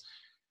others.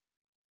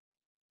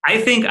 I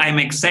think I'm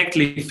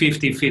exactly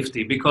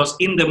 50-50, because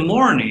in the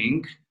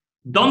morning,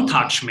 don't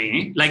touch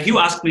me. Like you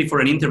asked me for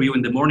an interview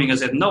in the morning. I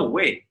said, no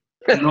way.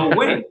 No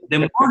way.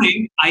 The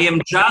morning, I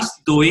am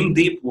just doing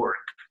deep work.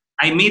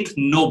 I meet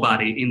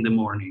nobody in the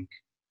morning.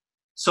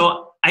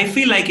 So I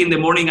feel like in the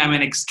morning, I'm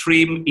an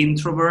extreme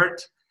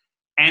introvert.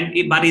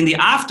 But in the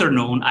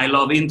afternoon, I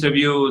love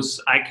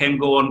interviews. I can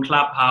go on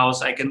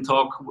Clubhouse. I can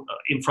talk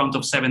in front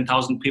of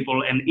 7,000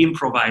 people and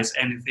improvise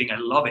anything. I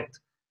love it.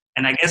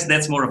 And I guess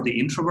that's more of the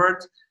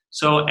introvert.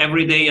 So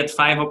every day at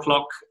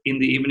 5:00 in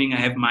the evening, I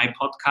have my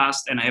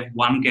podcast and I have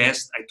one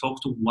guest. I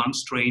talk to one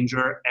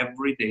stranger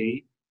every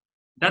day.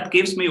 That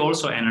gives me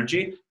also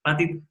energy,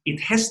 but it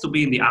has to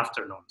be in the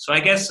afternoon. So I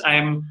guess I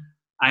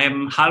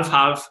am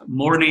half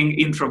morning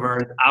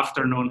introvert,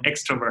 afternoon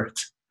extrovert.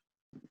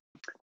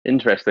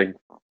 Interesting.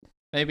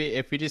 Maybe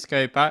if we just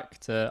go back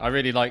to, I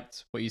really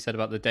liked what you said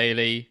about the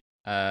daily,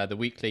 the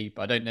weekly,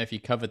 but I don't know if you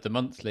covered the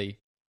monthly,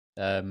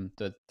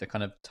 the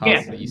kind of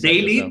tasks that you set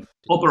daily yourself.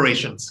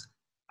 Operations.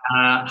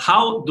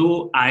 How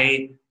do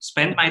I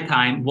spend my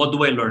time? What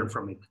do I learn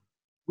from it?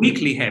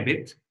 Weekly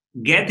habit,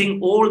 getting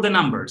all the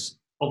numbers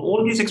of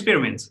all these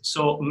experiments.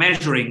 So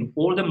measuring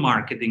all the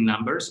marketing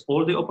numbers,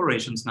 all the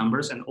operations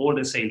numbers, and all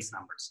the sales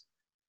numbers.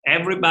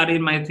 Everybody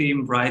in my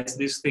team writes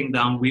this thing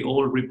down. We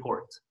all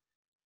report.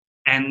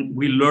 and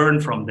we learn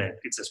from that.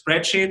 It's a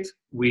spreadsheet.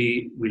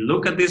 We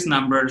look at these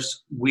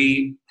numbers.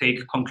 We take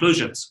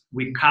conclusions.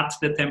 We cut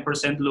the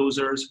 10%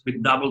 losers. We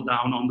double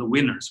down on the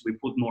winners. We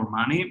put more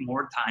money,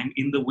 more time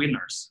in the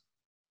winners.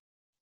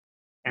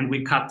 And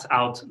we cut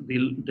out the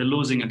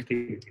losing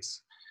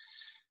activities.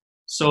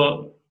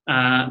 So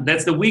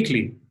that's the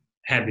weekly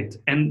habit.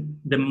 And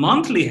the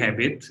monthly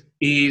habit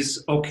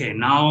is, okay,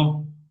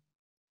 now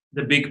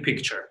the big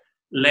picture.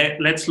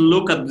 Let's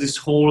look at this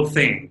whole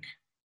thing.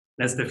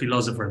 That's the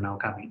philosopher now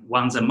coming.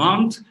 Once a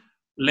month,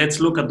 let's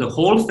look at the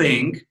whole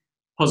thing.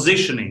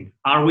 Positioning.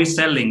 Are we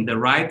selling the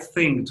right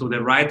thing to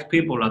the right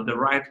people at the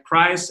right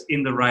price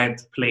in the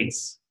right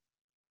place?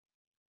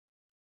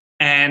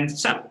 And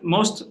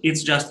most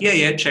it's just,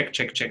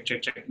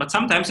 check. But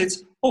sometimes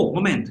it's,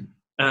 moment.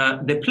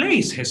 The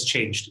place has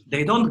changed.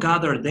 They don't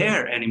gather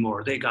there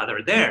anymore. They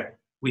gather there.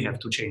 We have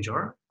to change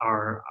our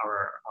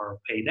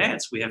paid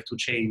ads. We have to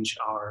change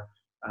our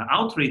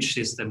outreach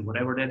system,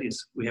 whatever that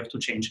is. We have to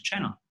change the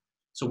channel.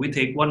 So we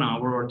take 1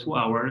 hour or 2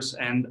 hours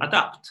and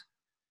adapt.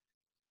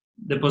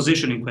 The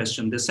positioning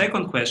question. The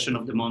second question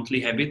of the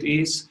monthly habit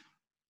is,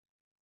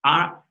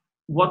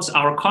 what's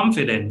our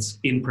confidence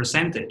in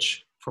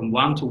percentage from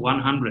 1 to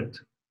 100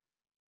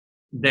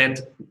 that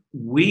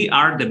we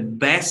are the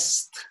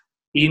best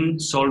in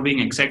solving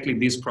exactly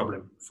this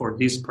problem for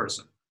this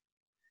person?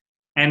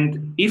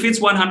 And if it's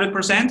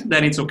 100%,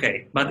 then it's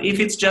okay. But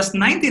if it's just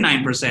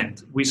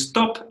 99%, we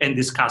stop and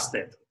discuss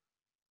that.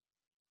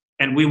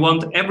 And we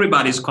want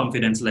everybody's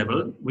confidence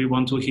level. We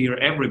want to hear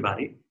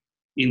everybody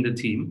in the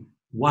team.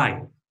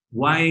 Why?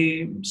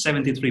 Why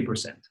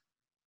 73%?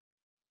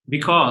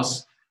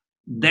 Because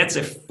that's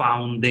a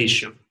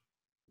foundation.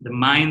 The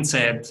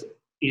mindset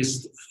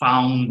is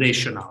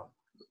foundational.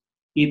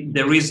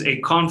 There is a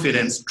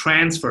confidence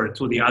transfer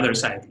to the other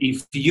side.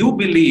 If you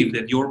believe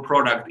that your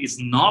product is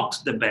not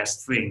the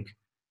best thing,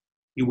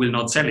 you will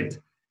not sell it.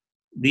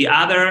 The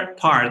other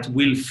part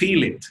will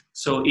feel it.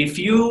 So if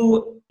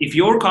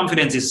your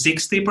confidence is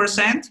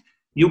 60%,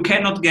 you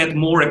cannot get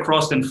more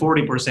across than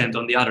 40%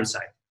 on the other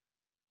side.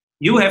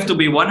 You have to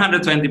be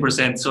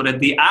 120% so that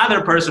the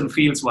other person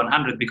feels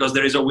 100, because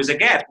there is always a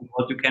gap in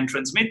what you can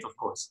transmit, of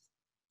course.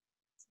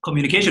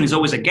 Communication is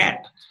always a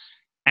gap.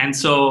 And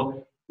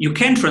so you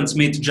can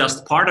transmit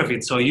just part of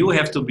it. So you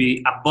have to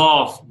be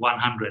above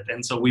 100.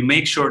 And so we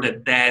make sure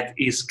that that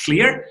is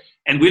clear.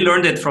 And we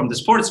learned that from the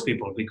sports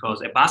people,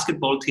 because a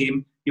basketball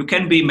team, you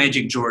can be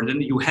Magic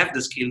Jordan, you have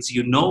the skills,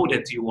 you know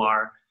that you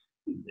are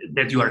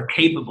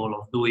capable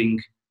of doing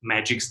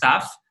magic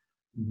stuff.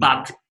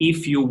 But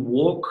if you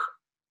walk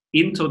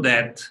into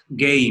that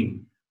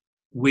game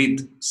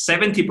with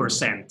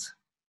 70%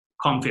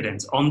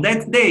 confidence on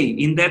that day,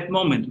 in that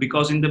moment,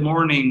 because in the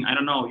morning, I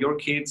don't know, your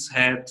kids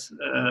had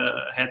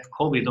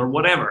COVID or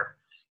whatever,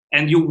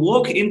 and you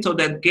walk into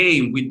that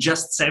game with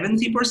just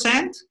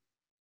 70%,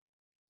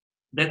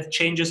 that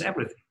changes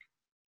everything.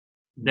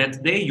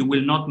 That day you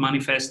will not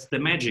manifest the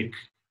magic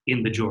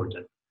in the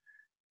Jordan.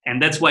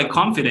 And that's why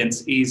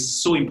confidence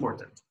is so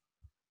important.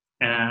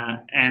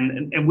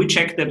 And we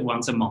check that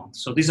once a month.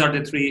 So these are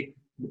the 3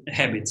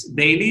 habits: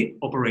 daily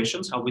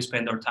operations, how we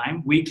spend our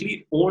time;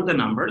 weekly, all the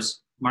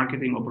numbers,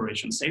 marketing,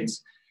 operations,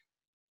 sales;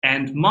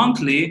 and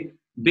monthly,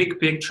 big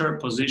picture,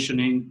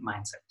 positioning,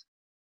 mindset.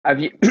 Have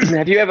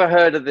you ever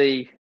heard of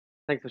the?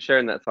 Thanks for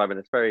sharing that, Simon.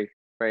 It's very,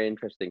 very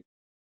interesting.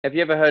 Have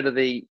you ever heard of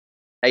the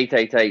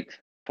 888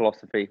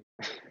 philosophy?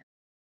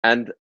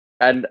 And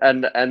then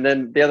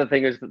the other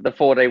thing is the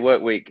 4-day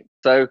work week.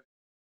 So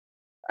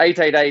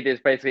 888 is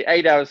basically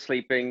 8 hours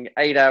sleeping,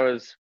 8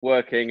 hours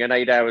working, and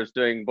 8 hours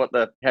doing what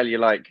the hell you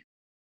like,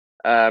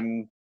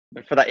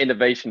 for that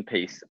innovation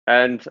piece.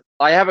 And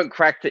I haven't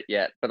cracked it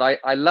yet, but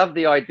I love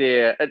the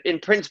idea. In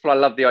principle, I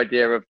love the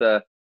idea of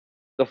the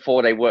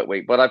 4-day work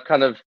week, but I've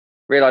kind of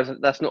realized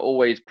that that's not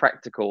always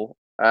practical.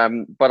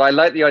 But I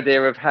like the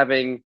idea of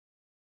having,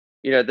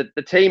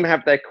 the team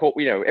have their core,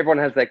 everyone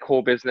has their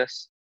core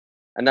business,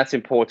 and that's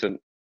important.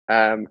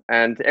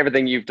 And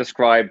everything you've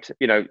described,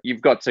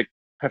 you've got to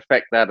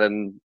perfect that,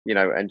 and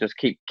just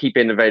keep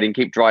innovating,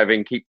 keep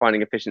driving, keep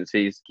finding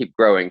efficiencies, keep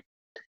growing.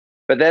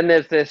 But then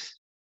there's this,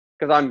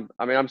 because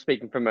I'm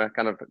speaking from a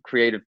kind of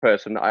creative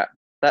person,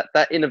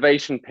 that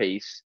innovation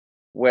piece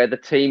where the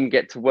team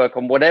get to work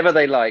on whatever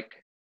they like,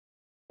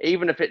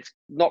 even if it's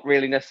not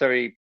really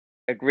necessarily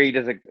agreed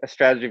as a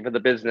strategy for the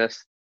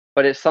business,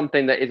 but it's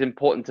something that is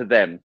important to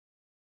them.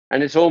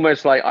 And it's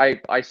almost like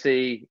I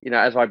see,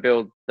 as I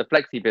build the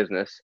Flexi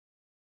business,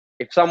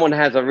 if someone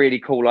has a really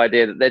cool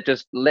idea that they're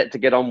just let to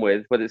get on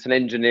with, whether it's an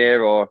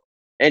engineer or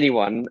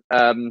anyone,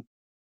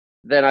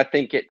 then I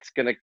think it's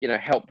going to,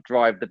 help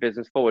drive the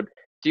business forward.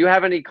 Do you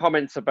have any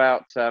comments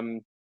about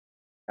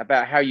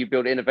how you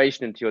build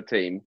innovation into your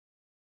team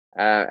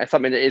as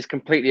something that is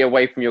completely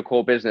away from your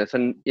core business?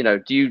 And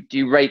do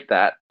you rate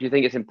that? Do you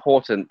think it's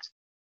important?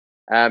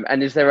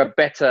 And is there a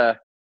better,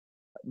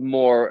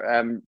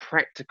 more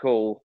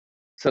practical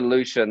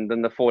solution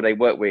than the 4-day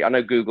work week? I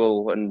know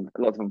Google and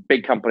lots of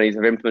big companies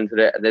have implemented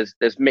it.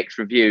 There's mixed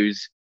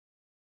reviews.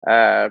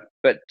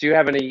 But do you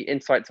have any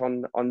insights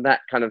on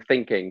that kind of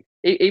thinking?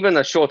 Even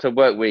a shorter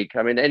work week.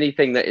 I mean,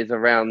 anything that is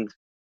around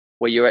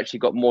where you actually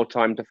got more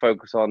time to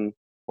focus on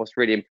what's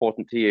really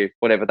important to you,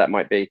 whatever that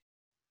might be.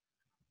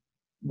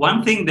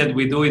 One thing that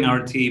we do in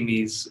our team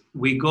is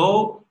we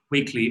go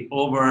weekly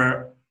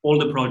over all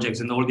the projects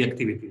and all the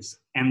activities,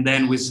 and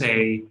then we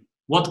say,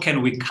 what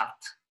can we cut?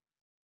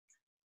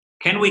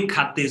 Can we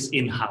cut this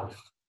in half?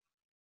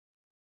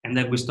 And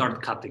then we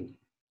start cutting.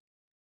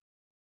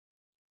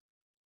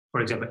 For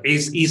example,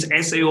 is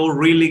SEO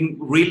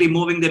really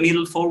moving the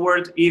needle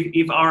forward?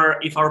 If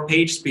our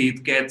page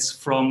speed gets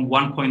from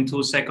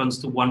 1.2 seconds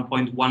to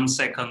 1.1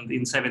 second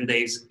in 7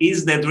 days,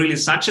 is that really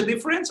such a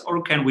difference,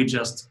 or can we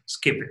just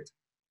skip it?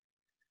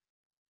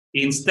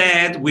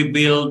 Instead, we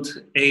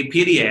build a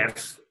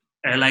PDF,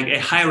 like a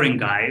hiring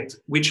guide,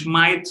 which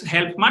might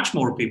help much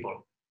more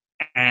people.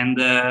 And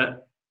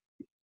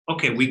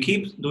okay, we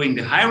keep doing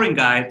the hiring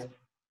guide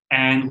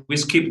and we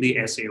skip the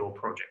SEO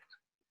project.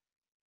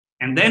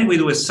 And then we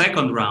do a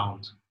second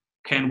round.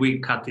 Can we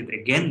cut it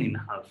again in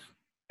half?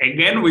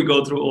 Again, we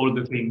go through all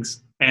the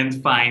things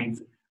and find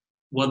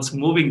what's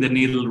moving the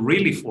needle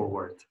really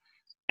forward.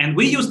 And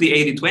we use the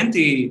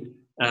 80-20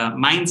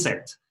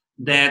 mindset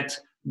that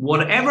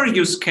whatever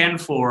you scan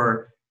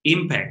for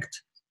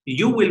impact,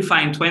 you will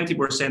find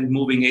 20%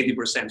 moving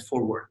 80%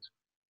 forward.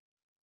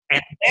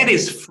 And that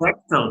is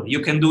fractal.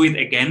 You can do it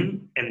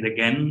again and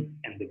again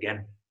and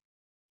again.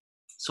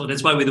 So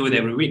that's why we do it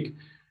every week.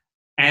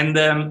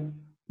 And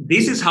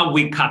this is how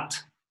we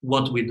cut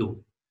what we do.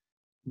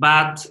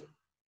 But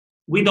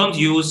we don't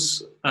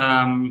use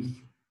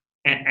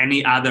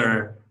any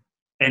other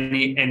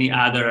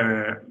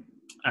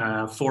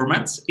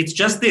formats. It's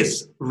just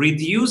this,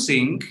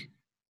 reducing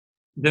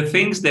the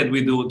things that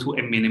we do to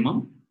a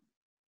minimum,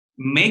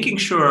 making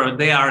sure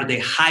they are the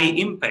high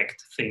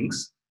impact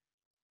things,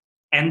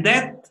 and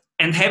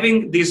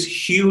having this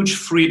huge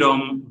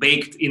freedom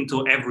baked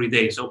into every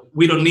day. So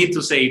we don't need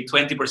to say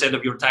 20%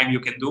 of your time you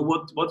can do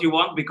what you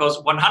want, because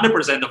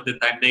 100% of the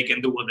time they can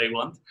do what they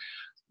want.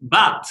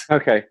 But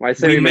okay,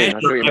 we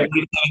measure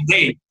every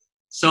day.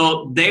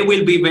 So they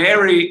will be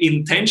very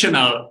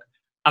intentional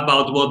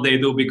about what they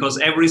do, because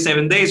every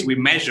 7 days we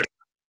measure.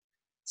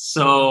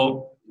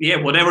 So yeah,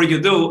 whatever you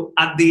do,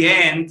 at the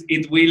end,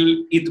 it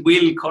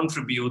will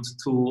contribute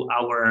to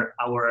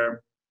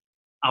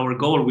our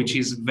goal, which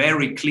is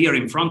very clear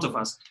in front of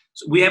us.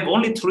 So we have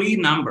only 3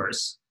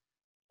 numbers,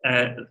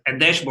 a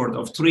dashboard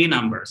of 3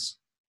 numbers.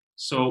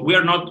 So we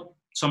are not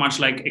so much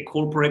like a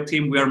corporate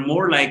team. We are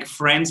more like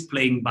friends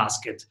playing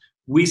basket.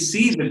 We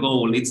see the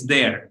goal, it's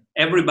there.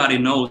 Everybody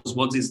knows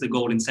what is the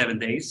goal in 7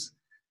 days.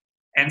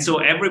 And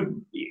so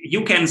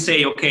you can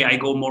say, okay, I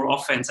go more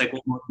offense, I go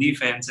more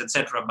defense,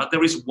 etc. But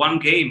there is one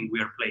game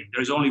we are playing.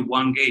 There is only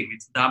one game.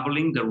 It's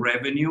doubling the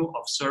revenue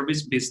of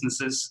service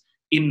businesses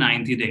in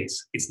 90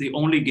 days. It's the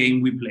only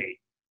game we play.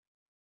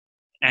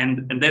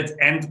 And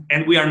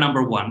we are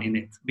number 1 in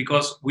it,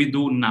 because we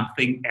do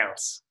nothing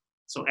else.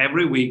 So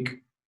every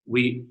week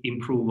we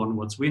improve on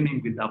what's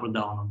winning, we double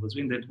down on what's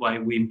winning. That's why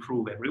we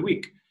improve every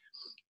week.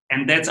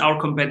 And that's our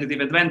competitive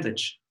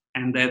advantage.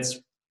 And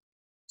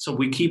so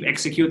we keep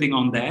executing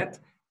on that,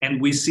 and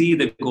we see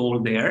the goal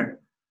there.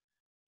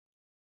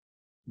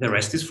 The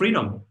rest is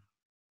freedom.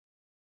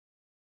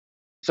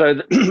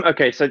 So,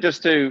 okay, so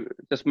just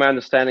my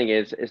understanding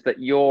is that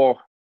your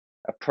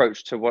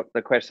approach to what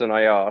the question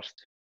I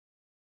asked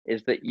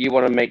is that you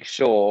want to make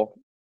sure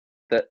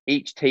that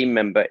each team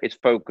member is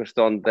focused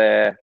on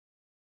their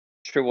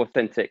true,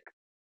 authentic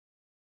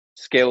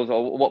skills,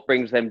 or what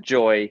brings them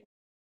joy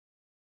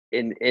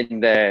in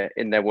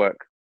their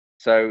work.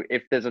 So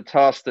if there's a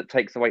task that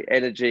takes away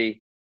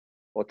energy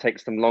or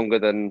takes them longer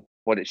than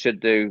what it should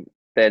do,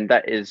 then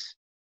that is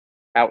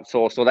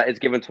outsourced, or that is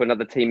given to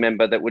another team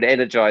member that would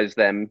energize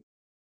them.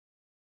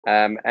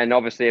 And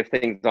obviously, if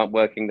things aren't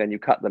working, then you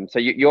cut them. So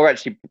you're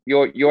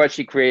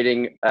actually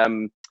creating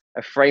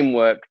a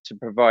framework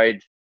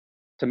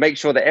to make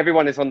sure that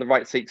everyone is on the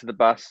right seat to the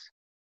bus.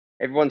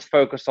 Everyone's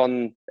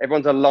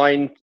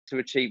aligned to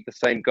achieve the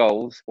same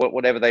goals,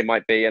 whatever they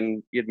might be.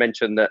 And you'd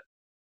mentioned that,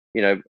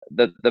 you know,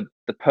 the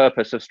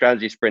purpose of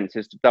strategy sprints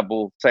is to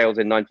double sales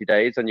in 90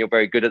 days, and you're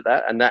very good at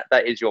that, and that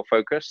is your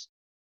focus.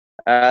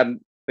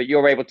 But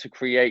you're able to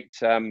create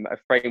a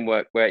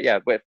framework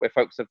where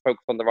folks are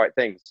focused on the right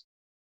things.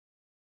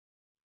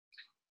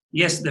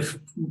 Yes,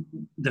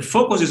 the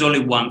focus is only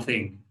one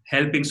thing: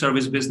 helping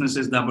service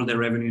businesses double their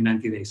revenue in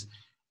 90 days.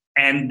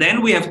 And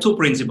then we have 2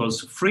 principles: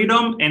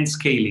 freedom and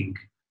scaling.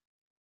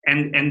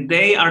 And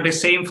they are the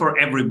same for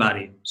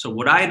everybody. So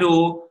what I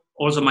do,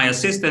 also my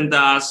assistant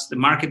does, the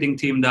marketing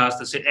team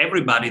does,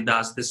 everybody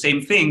does the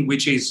same thing,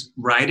 which is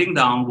writing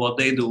down what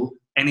they do,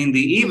 and in the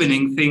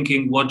evening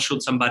thinking, what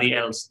should somebody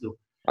else do?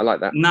 I like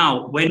that.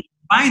 Now, when you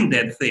find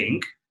that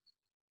thing,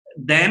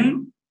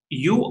 then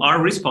you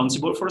are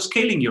responsible for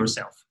scaling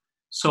yourself.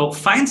 So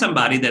find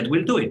somebody that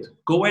will do it.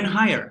 Go and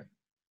hire.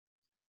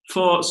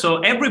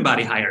 So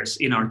everybody hires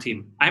in our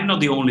team. I'm not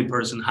the only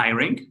person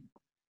hiring.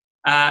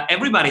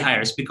 Everybody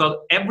hires, because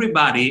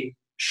everybody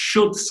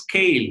should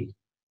scale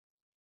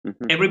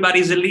Everybody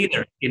is a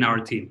leader in our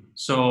team.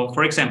 So,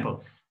 for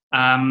example,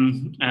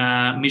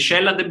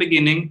 Michelle at the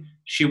beginning,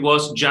 she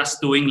was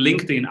just doing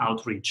LinkedIn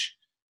outreach.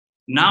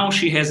 Now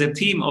she has a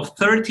team of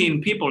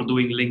 13 people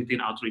doing LinkedIn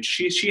outreach.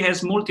 She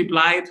has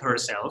multiplied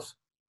herself.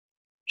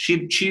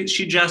 She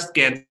just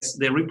gets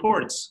the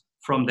reports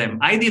from them.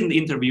 I didn't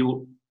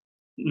interview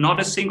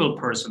not a single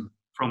person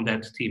from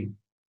that team.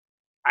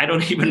 I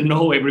don't even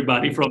know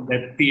everybody from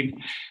that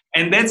team.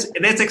 And that's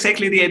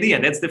exactly the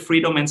idea. That's the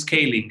freedom and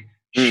scaling.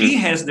 She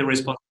has the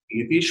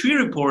responsibility. She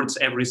reports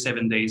every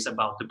 7 days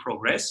about the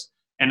progress.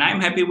 And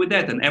I'm happy with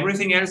that. And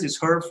everything else is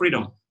her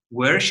freedom.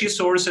 Where she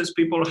sources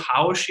people,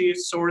 how she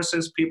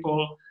sources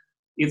people,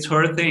 it's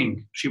her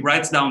thing. She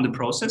writes down the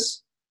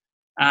process.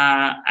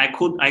 I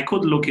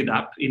could look it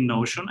up in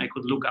Notion. I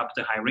could look up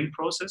the hiring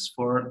process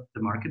for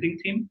the marketing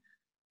team.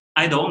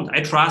 I don't.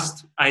 I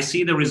trust. I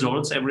see the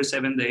results every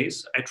 7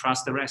 days. I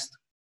trust the rest.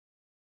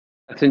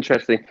 That's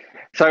interesting.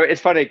 So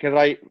it's funny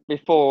because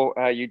before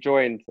you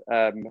joined,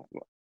 I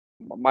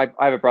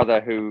have a brother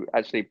who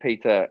actually,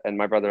 Peter and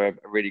my brother are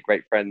really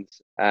great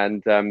friends,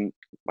 and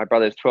my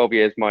brother is 12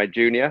 years my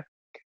junior,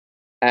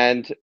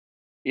 and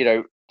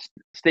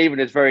Stephen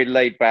is very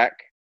laid back,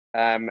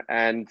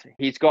 and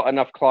he's got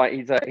enough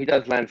clients. He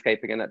does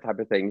landscaping and that type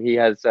of thing. He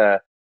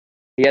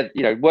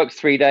works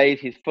 3 days.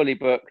 He's fully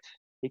booked.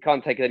 He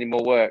can't take any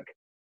more work.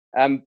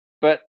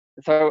 But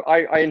so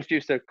I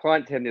introduced a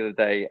client to him the other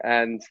day,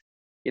 and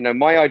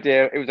my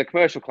idea, it was a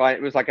commercial client.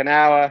 It was like an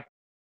hour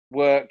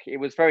work. It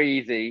was very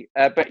easy.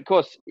 But of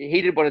course, he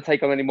didn't want to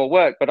take on any more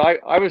work. But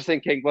I was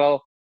thinking,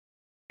 well,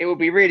 it would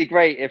be really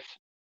great if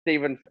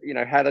Stephen,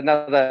 had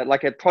another,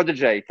 like a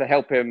protege to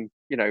help him,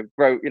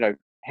 grow,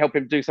 help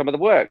him do some of the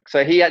work.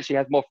 So he actually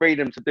has more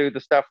freedom to do the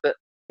stuff that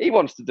he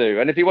wants to do.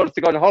 And if he wants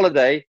to go on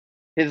holiday,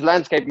 his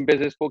landscaping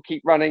business will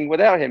keep running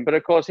without him. But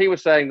of course, he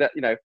was saying that,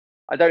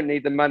 I don't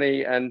need the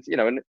money, and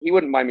and he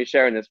wouldn't mind me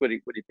sharing this, would he,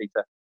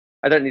 Peter?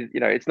 I don't need,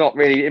 it's not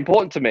really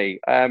important to me.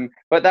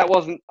 But that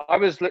wasn't. I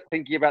was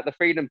thinking about the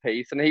freedom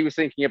piece, and he was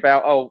thinking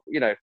about,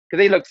 because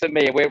he looks at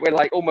me, and we're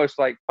like almost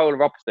like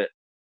polar opposite,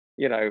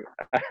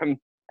 and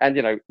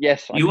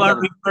yes. You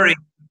are referring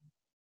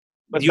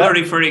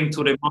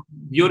to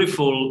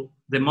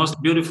the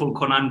most beautiful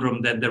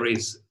conundrum that there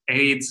is.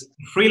 It's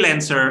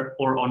freelancer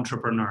or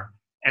entrepreneur.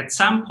 At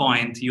some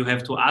point, you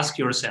have to ask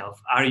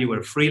yourself, are you a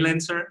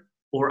freelancer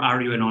or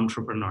are you an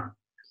entrepreneur?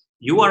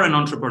 You are an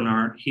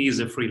entrepreneur, he is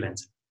a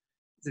freelancer.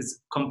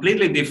 It's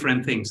completely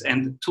different things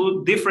and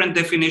two different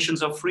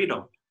definitions of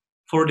freedom.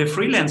 For the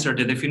freelancer,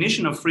 the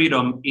definition of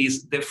freedom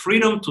is the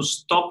freedom to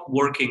stop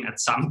working at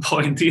some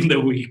point in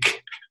the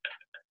week.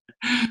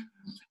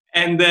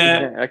 And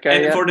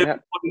for the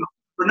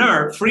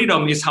entrepreneur,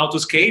 freedom is how to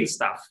scale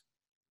stuff,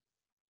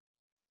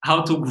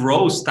 how to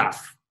grow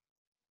stuff.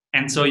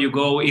 And so you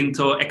go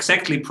into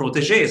exactly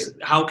proteges.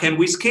 How can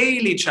we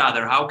scale each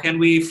other? How can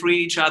we free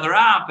each other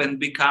up and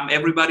become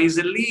everybody's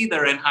a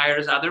leader and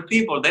hires other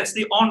people? That's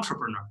the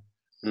entrepreneur.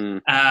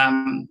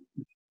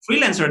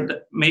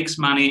 Freelancer makes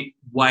money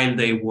while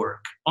they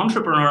work.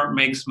 Entrepreneur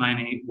makes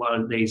money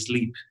while they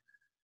sleep.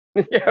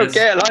 Yeah,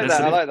 okay, I like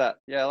that.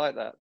 Yeah, I like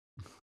that.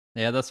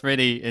 Yeah, that's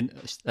really.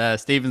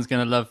 Steve's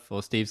gonna love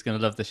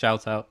the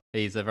shout out.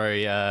 He's a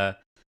very.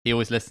 He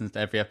always listens to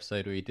every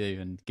episode we do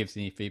and gives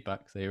me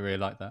feedback, so he really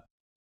like that.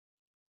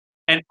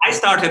 And I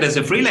started as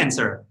a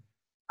freelancer.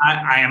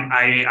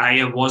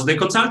 I was the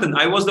consultant.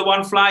 I was the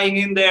one flying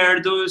in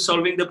there,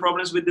 solving the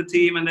problems with the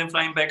team, and then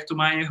flying back to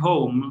my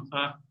home.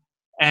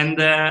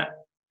 And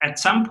at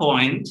some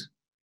point,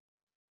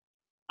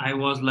 I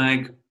was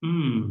like,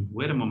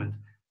 wait a moment.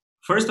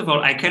 First of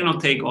all, I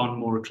cannot take on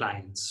more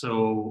clients,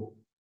 so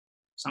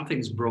something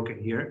is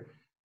broken here.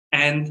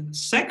 And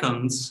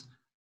second,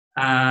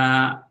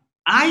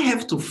 I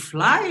have to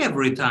fly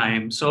every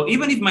time. So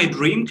even if my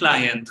dream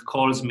client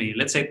calls me,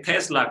 let's say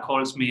Tesla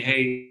calls me,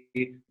 hey,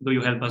 do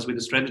you help us with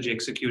the strategy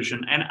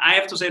execution? And I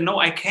have to say, no,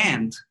 I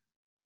can't.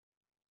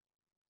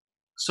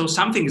 So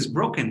something is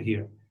broken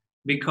here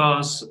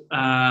because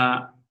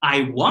I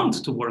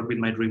want to work with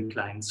my dream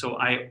client. So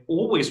I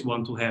always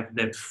want to have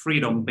that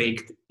freedom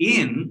baked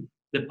in,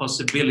 the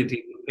possibility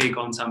to take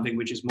on something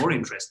which is more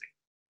interesting.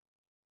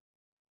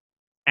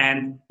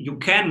 And you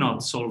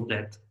cannot solve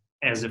that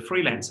as a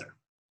freelancer.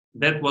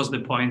 That was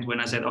the point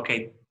when I said,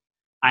 okay,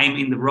 I'm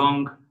in the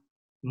wrong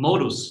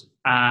modus.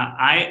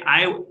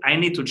 I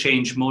need to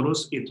change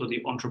modus into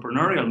the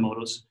entrepreneurial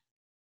modus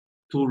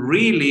to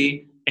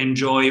really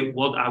enjoy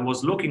what I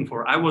was looking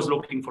for. I was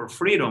looking for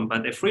freedom,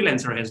 but a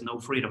freelancer has no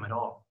freedom at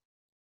all.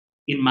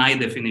 In my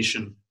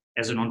definition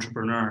as an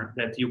entrepreneur,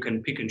 that you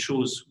can pick and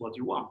choose what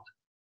you want.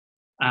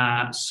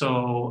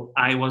 So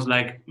I was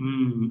like,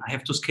 I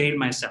have to scale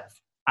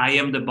myself. I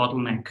am the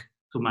bottleneck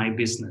to my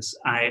business.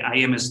 I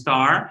am a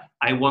star.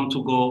 I want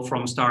to go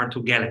from star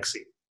to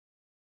galaxy.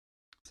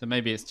 So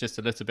maybe it's just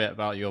a little bit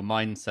about your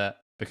mindset,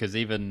 because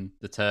even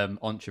the term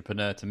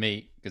entrepreneur to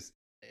me, because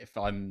if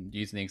I'm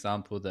using the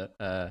example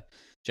that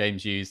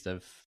James used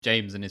of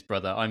James and his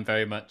brother, I'm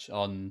very much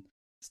on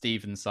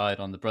Stephen's side,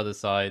 on the brother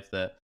side,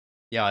 that,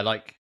 yeah, I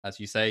like as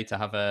you say, to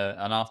have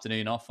an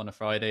afternoon off on a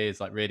Friday is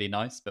like really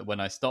nice. But when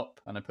I stop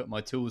and I put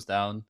my tools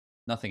down,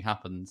 nothing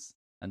happens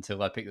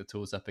until I pick the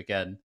tools up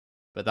again.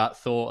 But that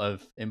thought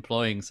of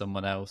employing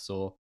someone else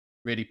or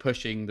really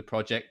pushing the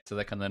project to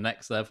the kind of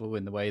next level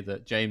in the way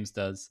that James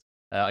does,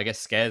 I guess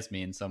scares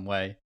me in some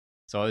way.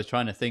 So I was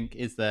trying to think,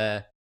 is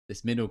there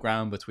this middle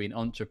ground between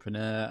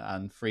entrepreneur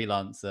and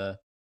freelancer?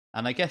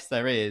 And I guess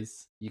there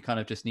is. You kind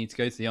of just need to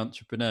go to the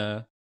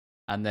entrepreneur,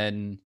 and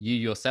then you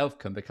yourself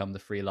can become the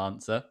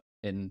freelancer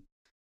in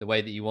the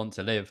way that you want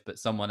to live, but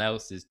someone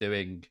else is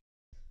doing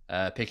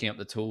picking up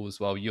the tools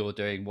while you're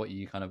doing what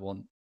you kind of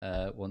want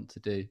to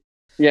do.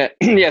 Yeah,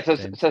 yeah.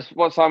 So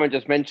what Simon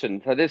just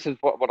mentioned. So this is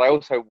what I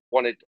also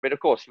wanted. But of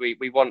course,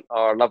 we want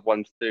our loved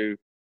ones to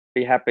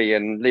be happy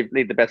and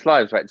lead the best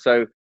lives, right?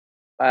 So,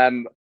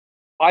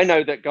 I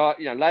know that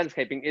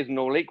landscaping isn't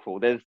all equal.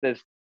 There's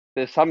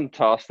some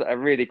tasks that are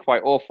really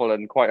quite awful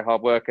and quite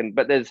hard work,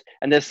 but there's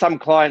some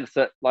clients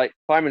that, like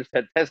Simon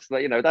said,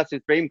 Tesla. That's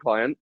his dream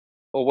client,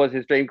 or was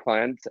his dream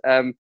client.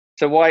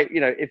 So why,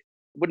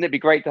 wouldn't it be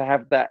great to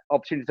have that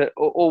opportunity to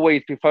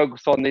always be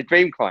focused on the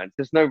dream clients?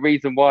 There's no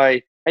reason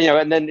why,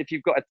 and then if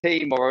you've got a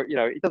team, or,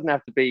 it doesn't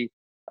have to be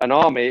an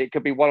army, it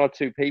could be one or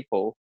two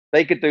people.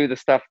 They could do the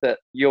stuff that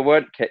you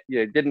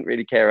didn't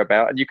really care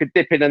about, and you could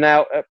dip in and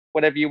out at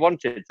whatever you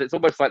wanted. So it's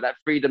almost like that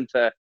freedom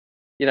to,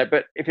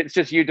 but if it's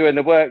just you doing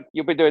the work,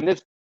 you'll be doing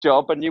this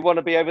job and you want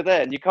to be over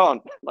there and you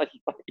can't, like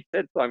you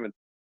said, Simon.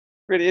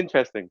 Really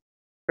interesting.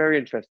 Very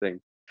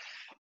interesting.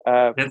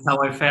 That's how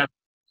I felt.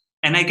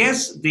 And I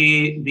guess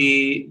the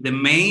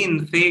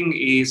main thing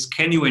is,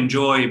 can you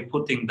enjoy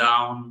putting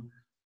down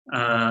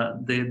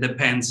the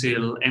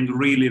pencil and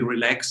really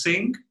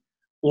relaxing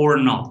or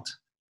not?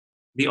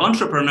 The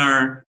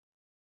entrepreneur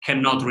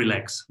cannot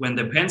relax. When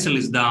the pencil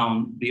is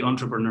down, the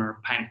entrepreneur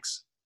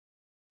panics.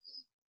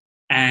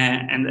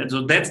 And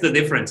so that's the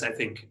difference, I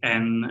think,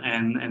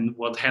 and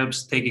what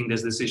helps taking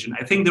this decision.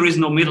 I think there is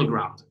no middle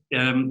ground.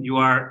 You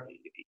are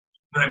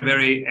a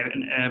very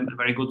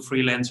good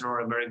freelancer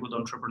or a very good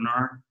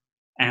entrepreneur,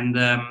 and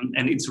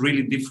it's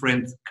really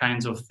different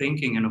kinds of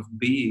thinking and of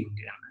being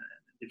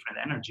and different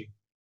energy.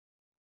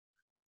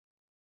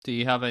 Do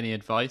you have any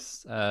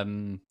advice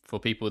for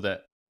people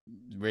that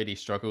really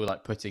struggle,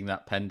 like putting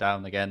that pen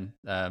down again?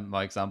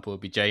 My example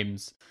would be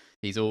James.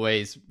 He's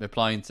always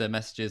replying to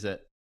messages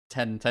at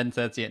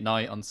 10:30 at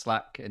night on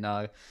Slack in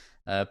our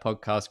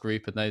podcast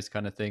group and those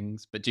kind of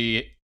things. But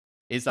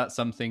is that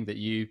something that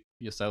you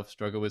yourself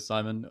struggle with,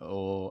 Simon?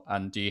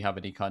 And do you have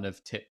any kind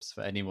of tips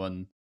for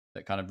anyone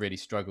that kind of really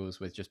struggles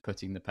with just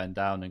putting the pen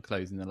down and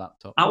closing the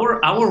laptop?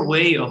 Our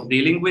way of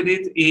dealing with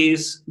it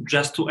is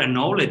just to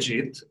acknowledge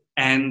it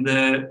and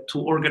to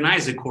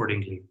organize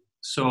accordingly.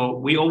 So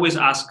we always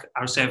ask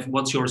ourselves,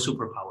 what's your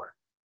superpower?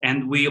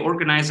 And we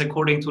organize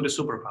according to the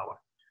superpower.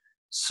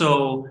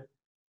 So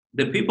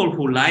the people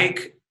who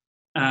like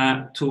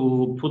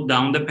to put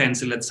down the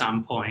pencil at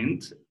some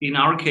point, in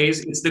our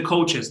case, it's the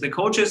coaches. The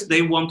coaches,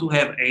 they want to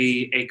have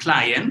a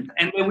client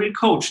and they will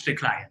coach the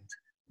client.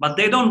 But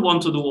they don't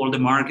want to do all the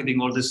marketing,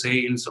 all the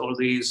sales, all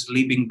the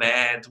sleeping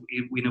bad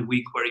in a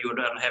week where you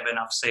don't have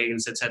enough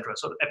sales, etc.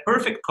 So a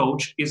perfect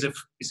coach is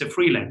a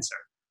freelancer.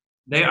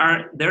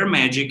 Their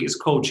magic is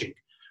coaching.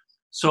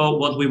 So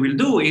what we will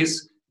do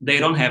is, they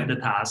don't have the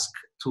task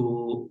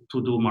to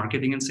do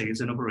marketing and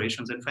sales and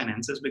operations and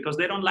finances because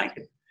they don't like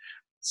it.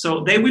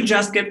 So they will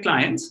just get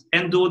clients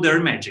and do their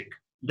magic.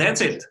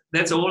 That's it.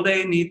 That's all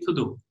they need to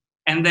do.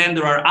 And then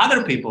there are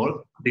other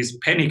people, these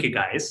panicky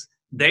guys,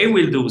 they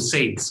will do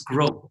sales,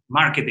 growth,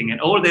 marketing,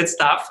 and all that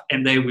stuff,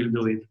 and they will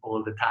do it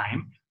all the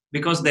time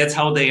because that's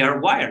how they are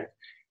wired.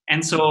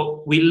 And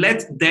so we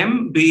let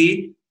them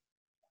be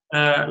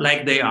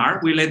like they are.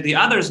 We let the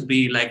others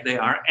be like they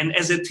are. And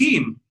as a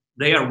team,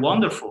 they are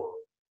wonderful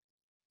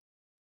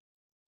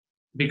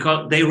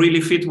because they really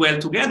fit well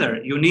together.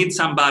 You need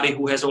somebody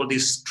who has all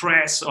this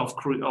stress of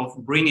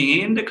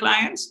bringing in the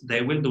clients.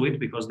 They will do it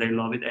because they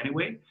love it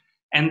anyway.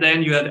 And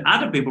then you have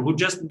other people who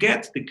just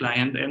get the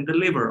client and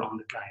deliver on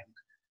the client.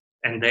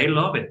 And they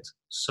love it.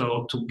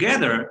 So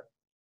together,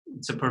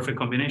 it's a perfect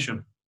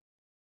combination.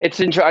 It's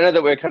interesting. I know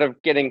that we're kind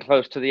of getting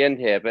close to the end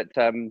here, but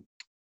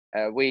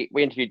we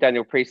interviewed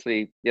Daniel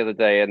Priestley the other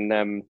day, and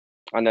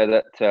I know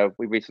that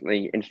we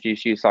recently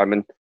introduced you,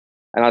 Simon,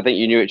 and I think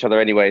you knew each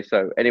other anyway.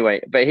 So anyway,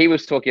 but he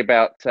was talking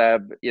about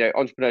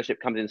entrepreneurship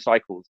comes in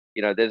cycles.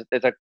 There's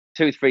a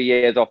 2-3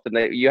 years often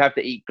that you have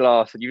to eat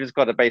glass, and you just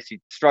got to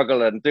basically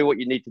struggle and do what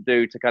you need to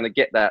do to kind of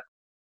get that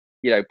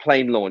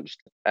plane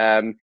launched.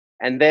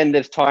 And then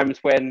there's times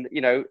when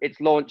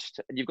it's launched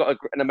and you've got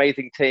an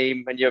amazing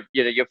team and you're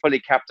fully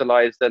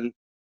capitalized and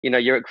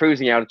you're at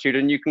cruising altitude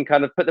and you can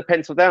kind of put the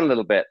pencil down a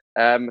little bit.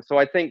 So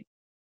I think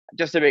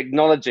just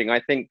acknowledging, I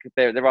think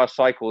there are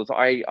cycles.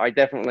 I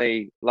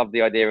definitely love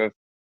the idea of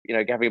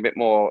having a bit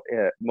more,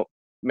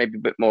 maybe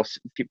a bit more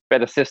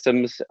better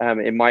systems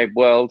in my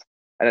world,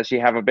 and actually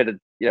have a bit of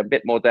a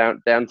bit more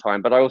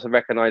downtime. But I also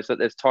recognize that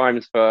there's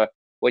times for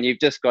when you've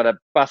just got to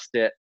bust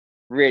it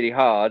really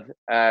hard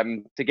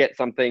to get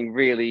something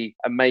really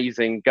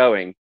amazing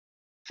going.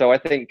 So I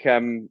think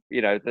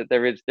that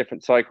there is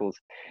different cycles.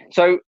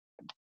 So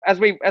as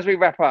we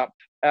wrap up,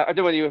 I don't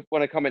know whether you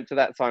want to comment to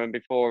that, Simon,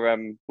 before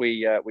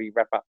we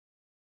wrap up.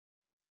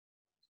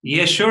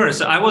 Yeah, sure.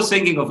 So I was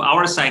thinking of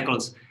our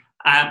cycles.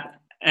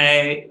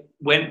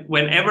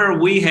 Whenever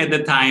we had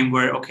the time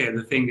where, okay,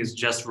 the thing is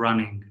just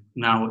running,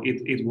 now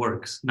it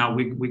works. Now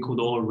we could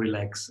all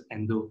relax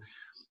and do.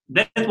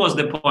 That was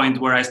the point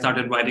where I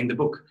started writing the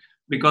book,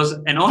 because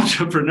an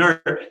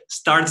entrepreneur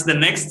starts the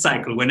next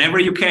cycle. Whenever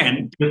you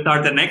can, you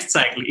start the next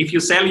cycle. If you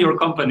sell your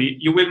company,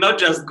 you will not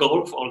just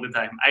golf all the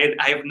time.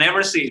 I have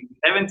never seen,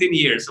 17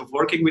 years of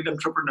working with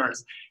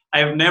entrepreneurs, I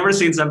have never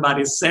seen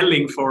somebody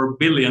selling for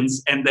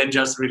billions and then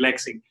just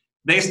relaxing.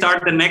 They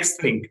start the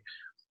next thing.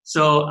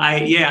 So I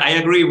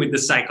agree with the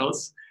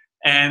cycles.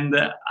 And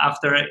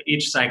after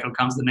each cycle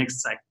comes the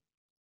next cycle.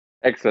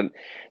 Excellent.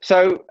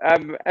 So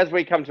as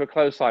we come to a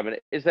close, Simon,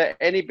 is there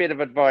any bit of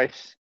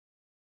advice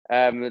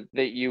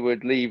that you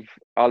would leave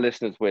our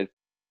listeners with?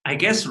 I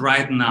guess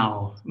right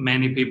now,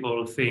 many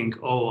people think,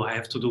 oh, I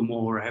have to do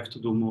more, I have to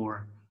do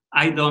more.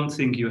 I don't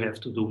think you have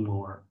to do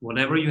more.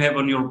 Whatever you have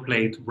on your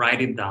plate,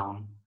 write it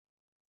down.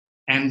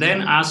 And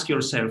then ask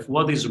yourself,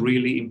 what is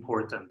really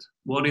important?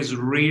 What is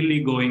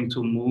really going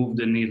to move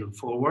the needle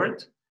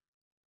forward?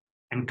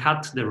 And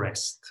cut the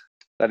rest.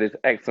 That is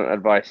excellent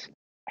advice.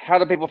 How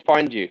do people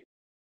find you?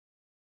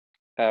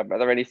 Are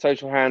there any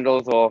social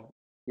handles or,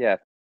 yeah?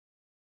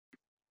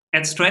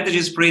 At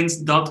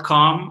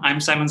strategysprints.com, I'm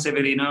Simon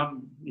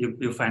Severino.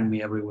 You find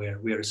me everywhere.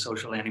 We are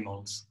social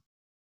animals.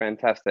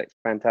 Fantastic.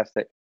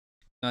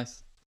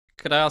 Nice.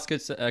 Could I ask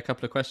a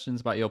couple of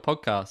questions about your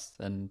podcast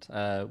and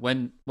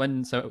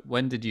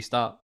when did you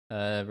start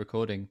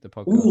recording the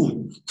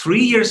podcast?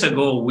 3 years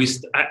ago,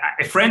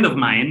 a friend of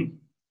mine,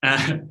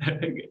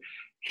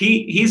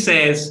 he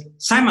says,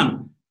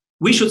 Simon,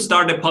 we should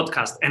start a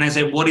podcast. And I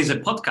said, what is a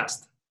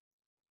podcast?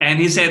 And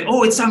he said,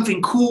 oh, it's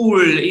something cool.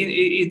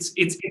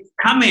 It's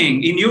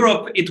coming. In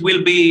Europe, it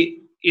will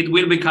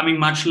be coming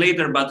much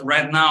later, but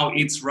right now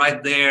it's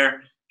right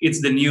there.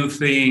 It's the new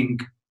thing.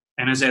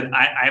 And I said,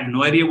 I have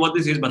no idea what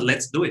this is, but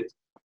let's do it.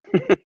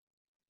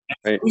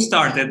 Right. We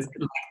started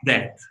like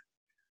that.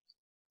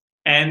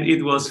 And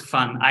it was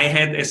fun. I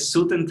had a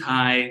suit and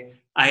tie.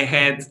 I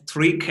had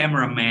 3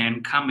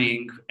 cameramen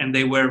coming, and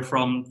they were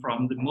from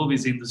the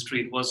movies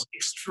industry. It was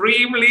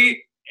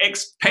extremely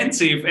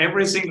expensive,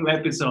 every single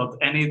episode.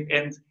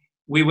 And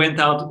we went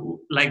out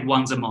like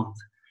once a month.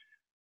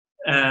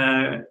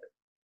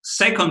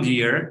 Second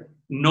year,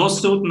 no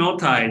suit, no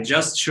tie,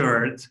 just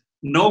shirt,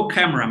 no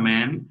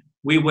cameraman.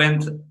 We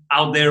went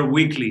out there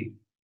weekly.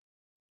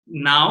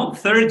 Now,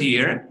 third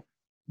year,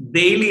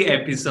 daily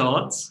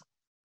episodes.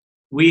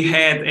 We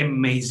had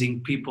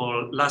amazing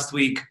people. Last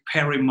week,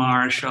 Perry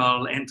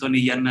Marshall,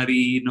 Anthony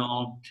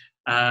Iannarino,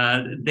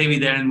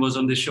 David Allen was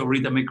on the show,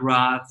 Rita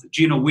McGrath,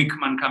 Gino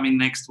Wickman coming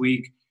next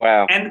week.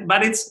 Wow.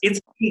 But it's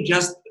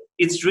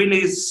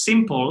really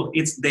simple.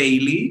 It's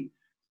daily,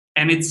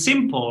 and it's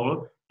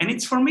simple, and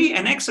it's for me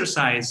an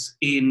exercise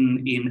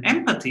in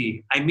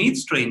empathy. I meet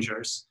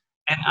strangers.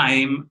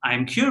 And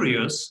I'm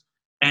curious,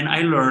 and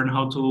I learn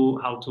how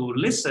to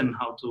listen,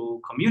 how to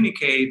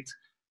communicate,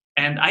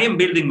 and I am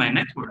building my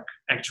network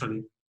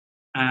actually,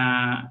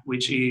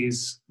 which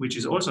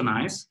is also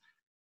nice.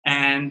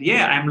 And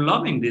yeah, I'm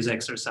loving this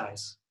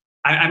exercise.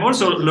 I'm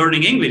also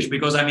learning English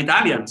because I'm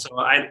Italian, so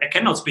I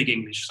cannot speak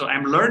English. So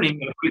I'm learning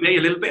every day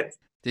a little bit.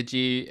 Did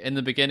you, in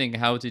the beginning,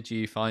 how did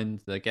you find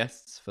the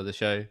guests for the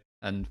show?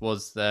 And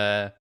was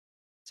there?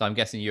 So I'm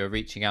guessing you were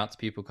reaching out to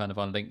people kind of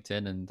on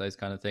LinkedIn and those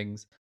kind of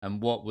things. And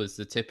what was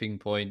the tipping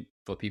point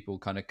for people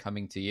kind of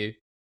coming to you?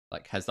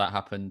 Like, has that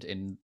happened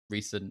in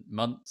recent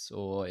months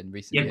or in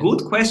recent years?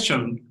 Good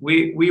question.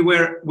 We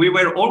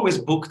were always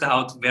booked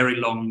out very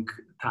long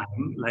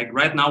time. Like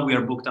right now we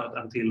are booked out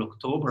until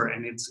October,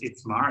 and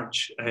it's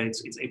March.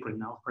 It's April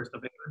now, 1st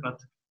of April. But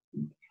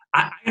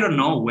I don't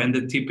know when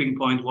the tipping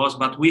point was,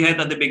 but we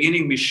had at the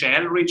beginning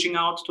Michelle reaching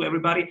out to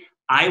everybody.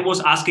 I was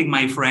asking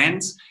my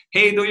friends,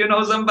 hey, do you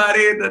know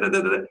somebody?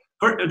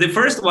 The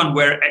first one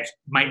were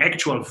my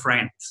actual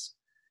friends,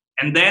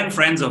 and then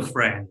friends of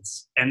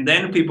friends, and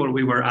then people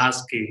we were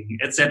asking,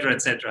 etc.,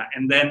 etc.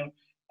 And then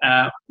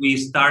we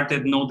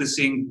started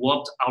noticing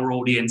what our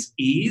audience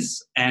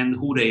is and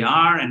who they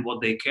are and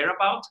what they care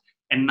about.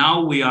 And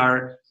now we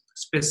are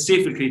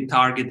specifically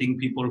targeting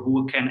people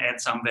who can add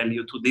some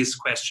value to these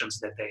questions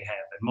that they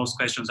have. And most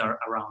questions are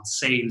around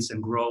sales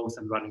and growth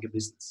and running a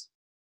business.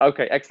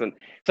 Okay, excellent.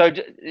 So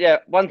yeah,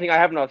 one thing I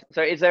haven't asked,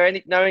 so is there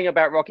any, knowing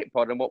about Rocket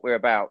Pod and what we're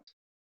about,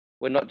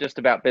 we're not just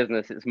about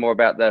business, it's more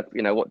about the,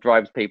 what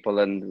drives people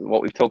and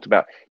what we've talked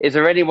about. Is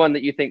there anyone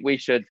that you think we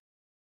should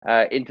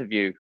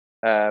interview?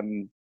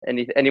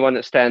 Anyone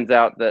that stands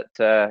out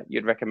that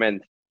you'd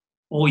recommend?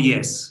 Oh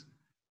yes.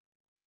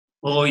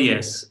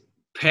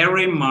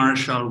 Perry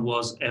Marshall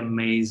was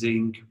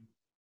amazing.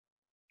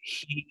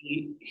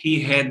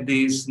 He had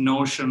this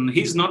notion,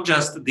 he's not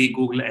just the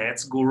Google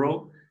Ads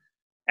guru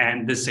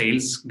and the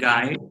sales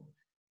guy.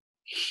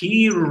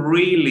 He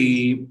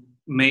really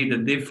made a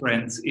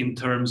difference in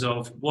terms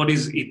of what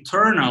is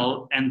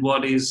eternal and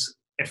what is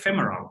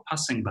ephemeral,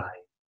 passing by.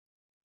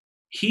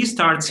 He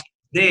starts his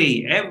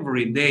day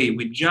every day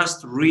with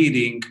just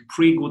reading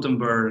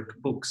pre-Gutenberg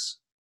books,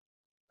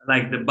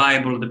 like the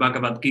Bible, the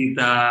Bhagavad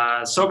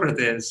Gita,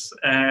 Socrates.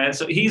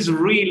 So he's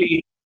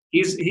an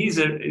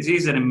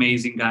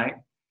amazing guy.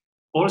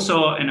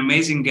 Also, an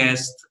amazing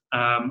guest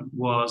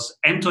was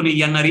Anthony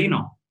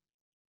Iannarino.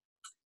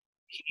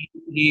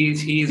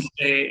 He's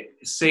a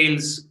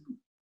sales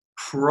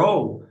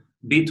pro,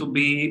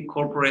 B2B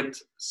corporate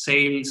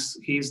sales.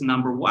 He's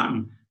number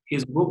one.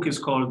 His book is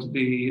called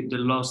The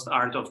Lost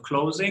Art of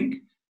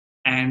Closing,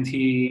 and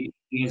he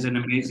has an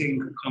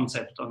amazing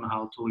concept on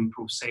how to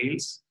improve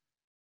sales.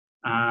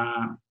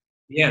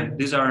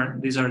 These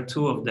are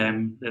two of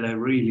them that I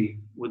really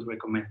would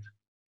recommend.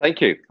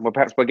 Thank you. Well,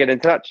 perhaps we'll get in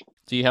touch.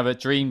 Do you have a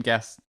dream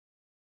guest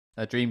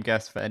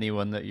for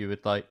anyone that you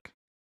would like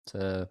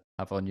to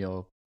have on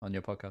your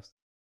podcast?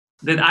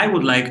 That I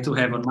would like to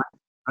have on my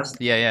podcast?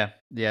 Yeah.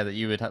 That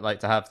you would like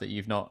to have, that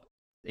you've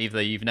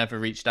never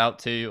reached out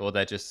to, or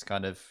they're just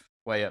kind of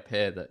way up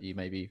here that you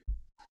maybe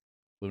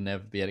will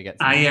never be able to get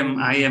to. I am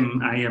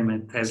a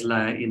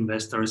Tesla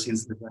investor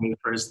since the very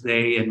first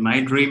day, and my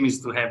dream is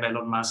to have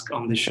Elon Musk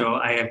on the show.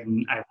 I have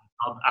not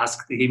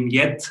asked him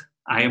yet.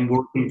 I am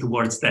working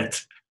towards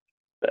that.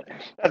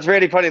 That's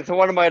really funny. So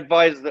one of my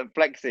advisors at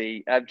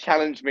Flexi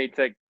challenged me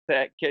to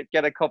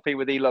get a coffee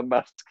with Elon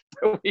Musk.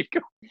 So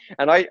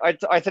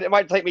I said it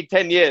might take me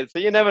 10 years. So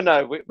you never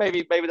know.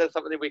 Maybe there's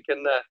something we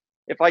can.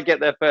 If I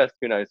get there first,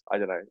 who knows? I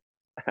don't know.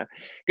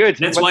 Good.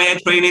 That's why I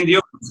train in the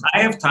office.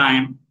 I have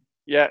time.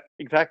 Yeah,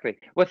 exactly.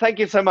 Well, thank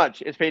you so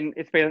much. It's been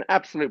an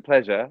absolute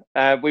pleasure.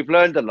 We've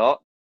learned a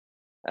lot,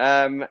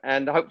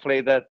 and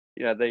hopefully the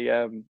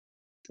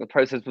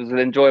process was as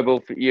enjoyable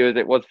for you as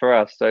it was for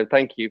us. So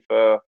thank you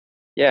for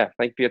your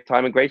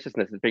time and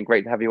graciousness. It's been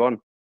great to have you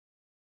on.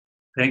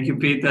 Thank you,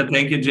 Peter.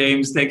 Thank you,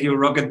 James. Thank you,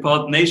 Rocket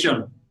Pod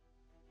Nation.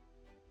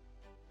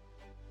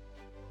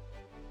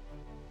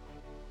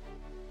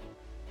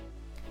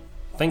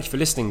 Thank you for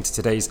listening to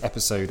today's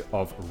episode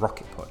of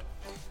Rocket Pod.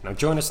 Now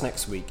join us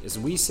next week as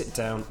we sit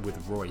down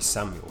with Roy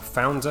Samuel,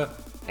 founder,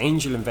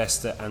 angel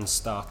investor and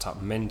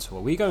startup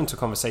mentor. We go into a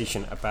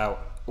conversation about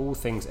all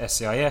things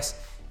SCIS,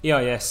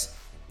 EIS,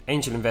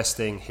 angel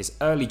investing, his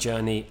early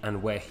journey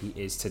and where he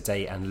is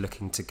today and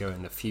looking to go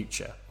in the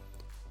future.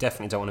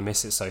 Definitely don't want to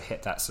miss it, so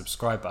hit that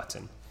subscribe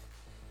button.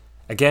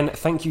 Again,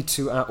 thank you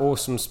to our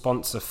awesome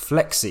sponsor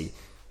Flexi,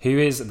 who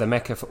is the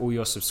mecca for all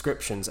your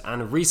subscriptions,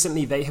 and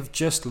recently they have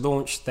just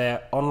launched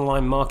their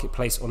online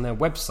marketplace on their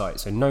website,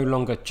 so no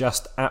longer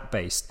just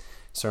app-based.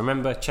 So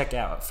remember, check it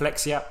out at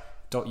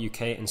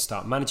flexiapp.uk and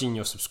start managing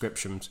your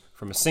subscriptions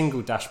from a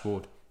single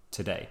dashboard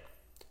today.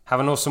 Have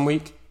an awesome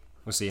week.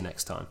 We'll see you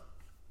next time.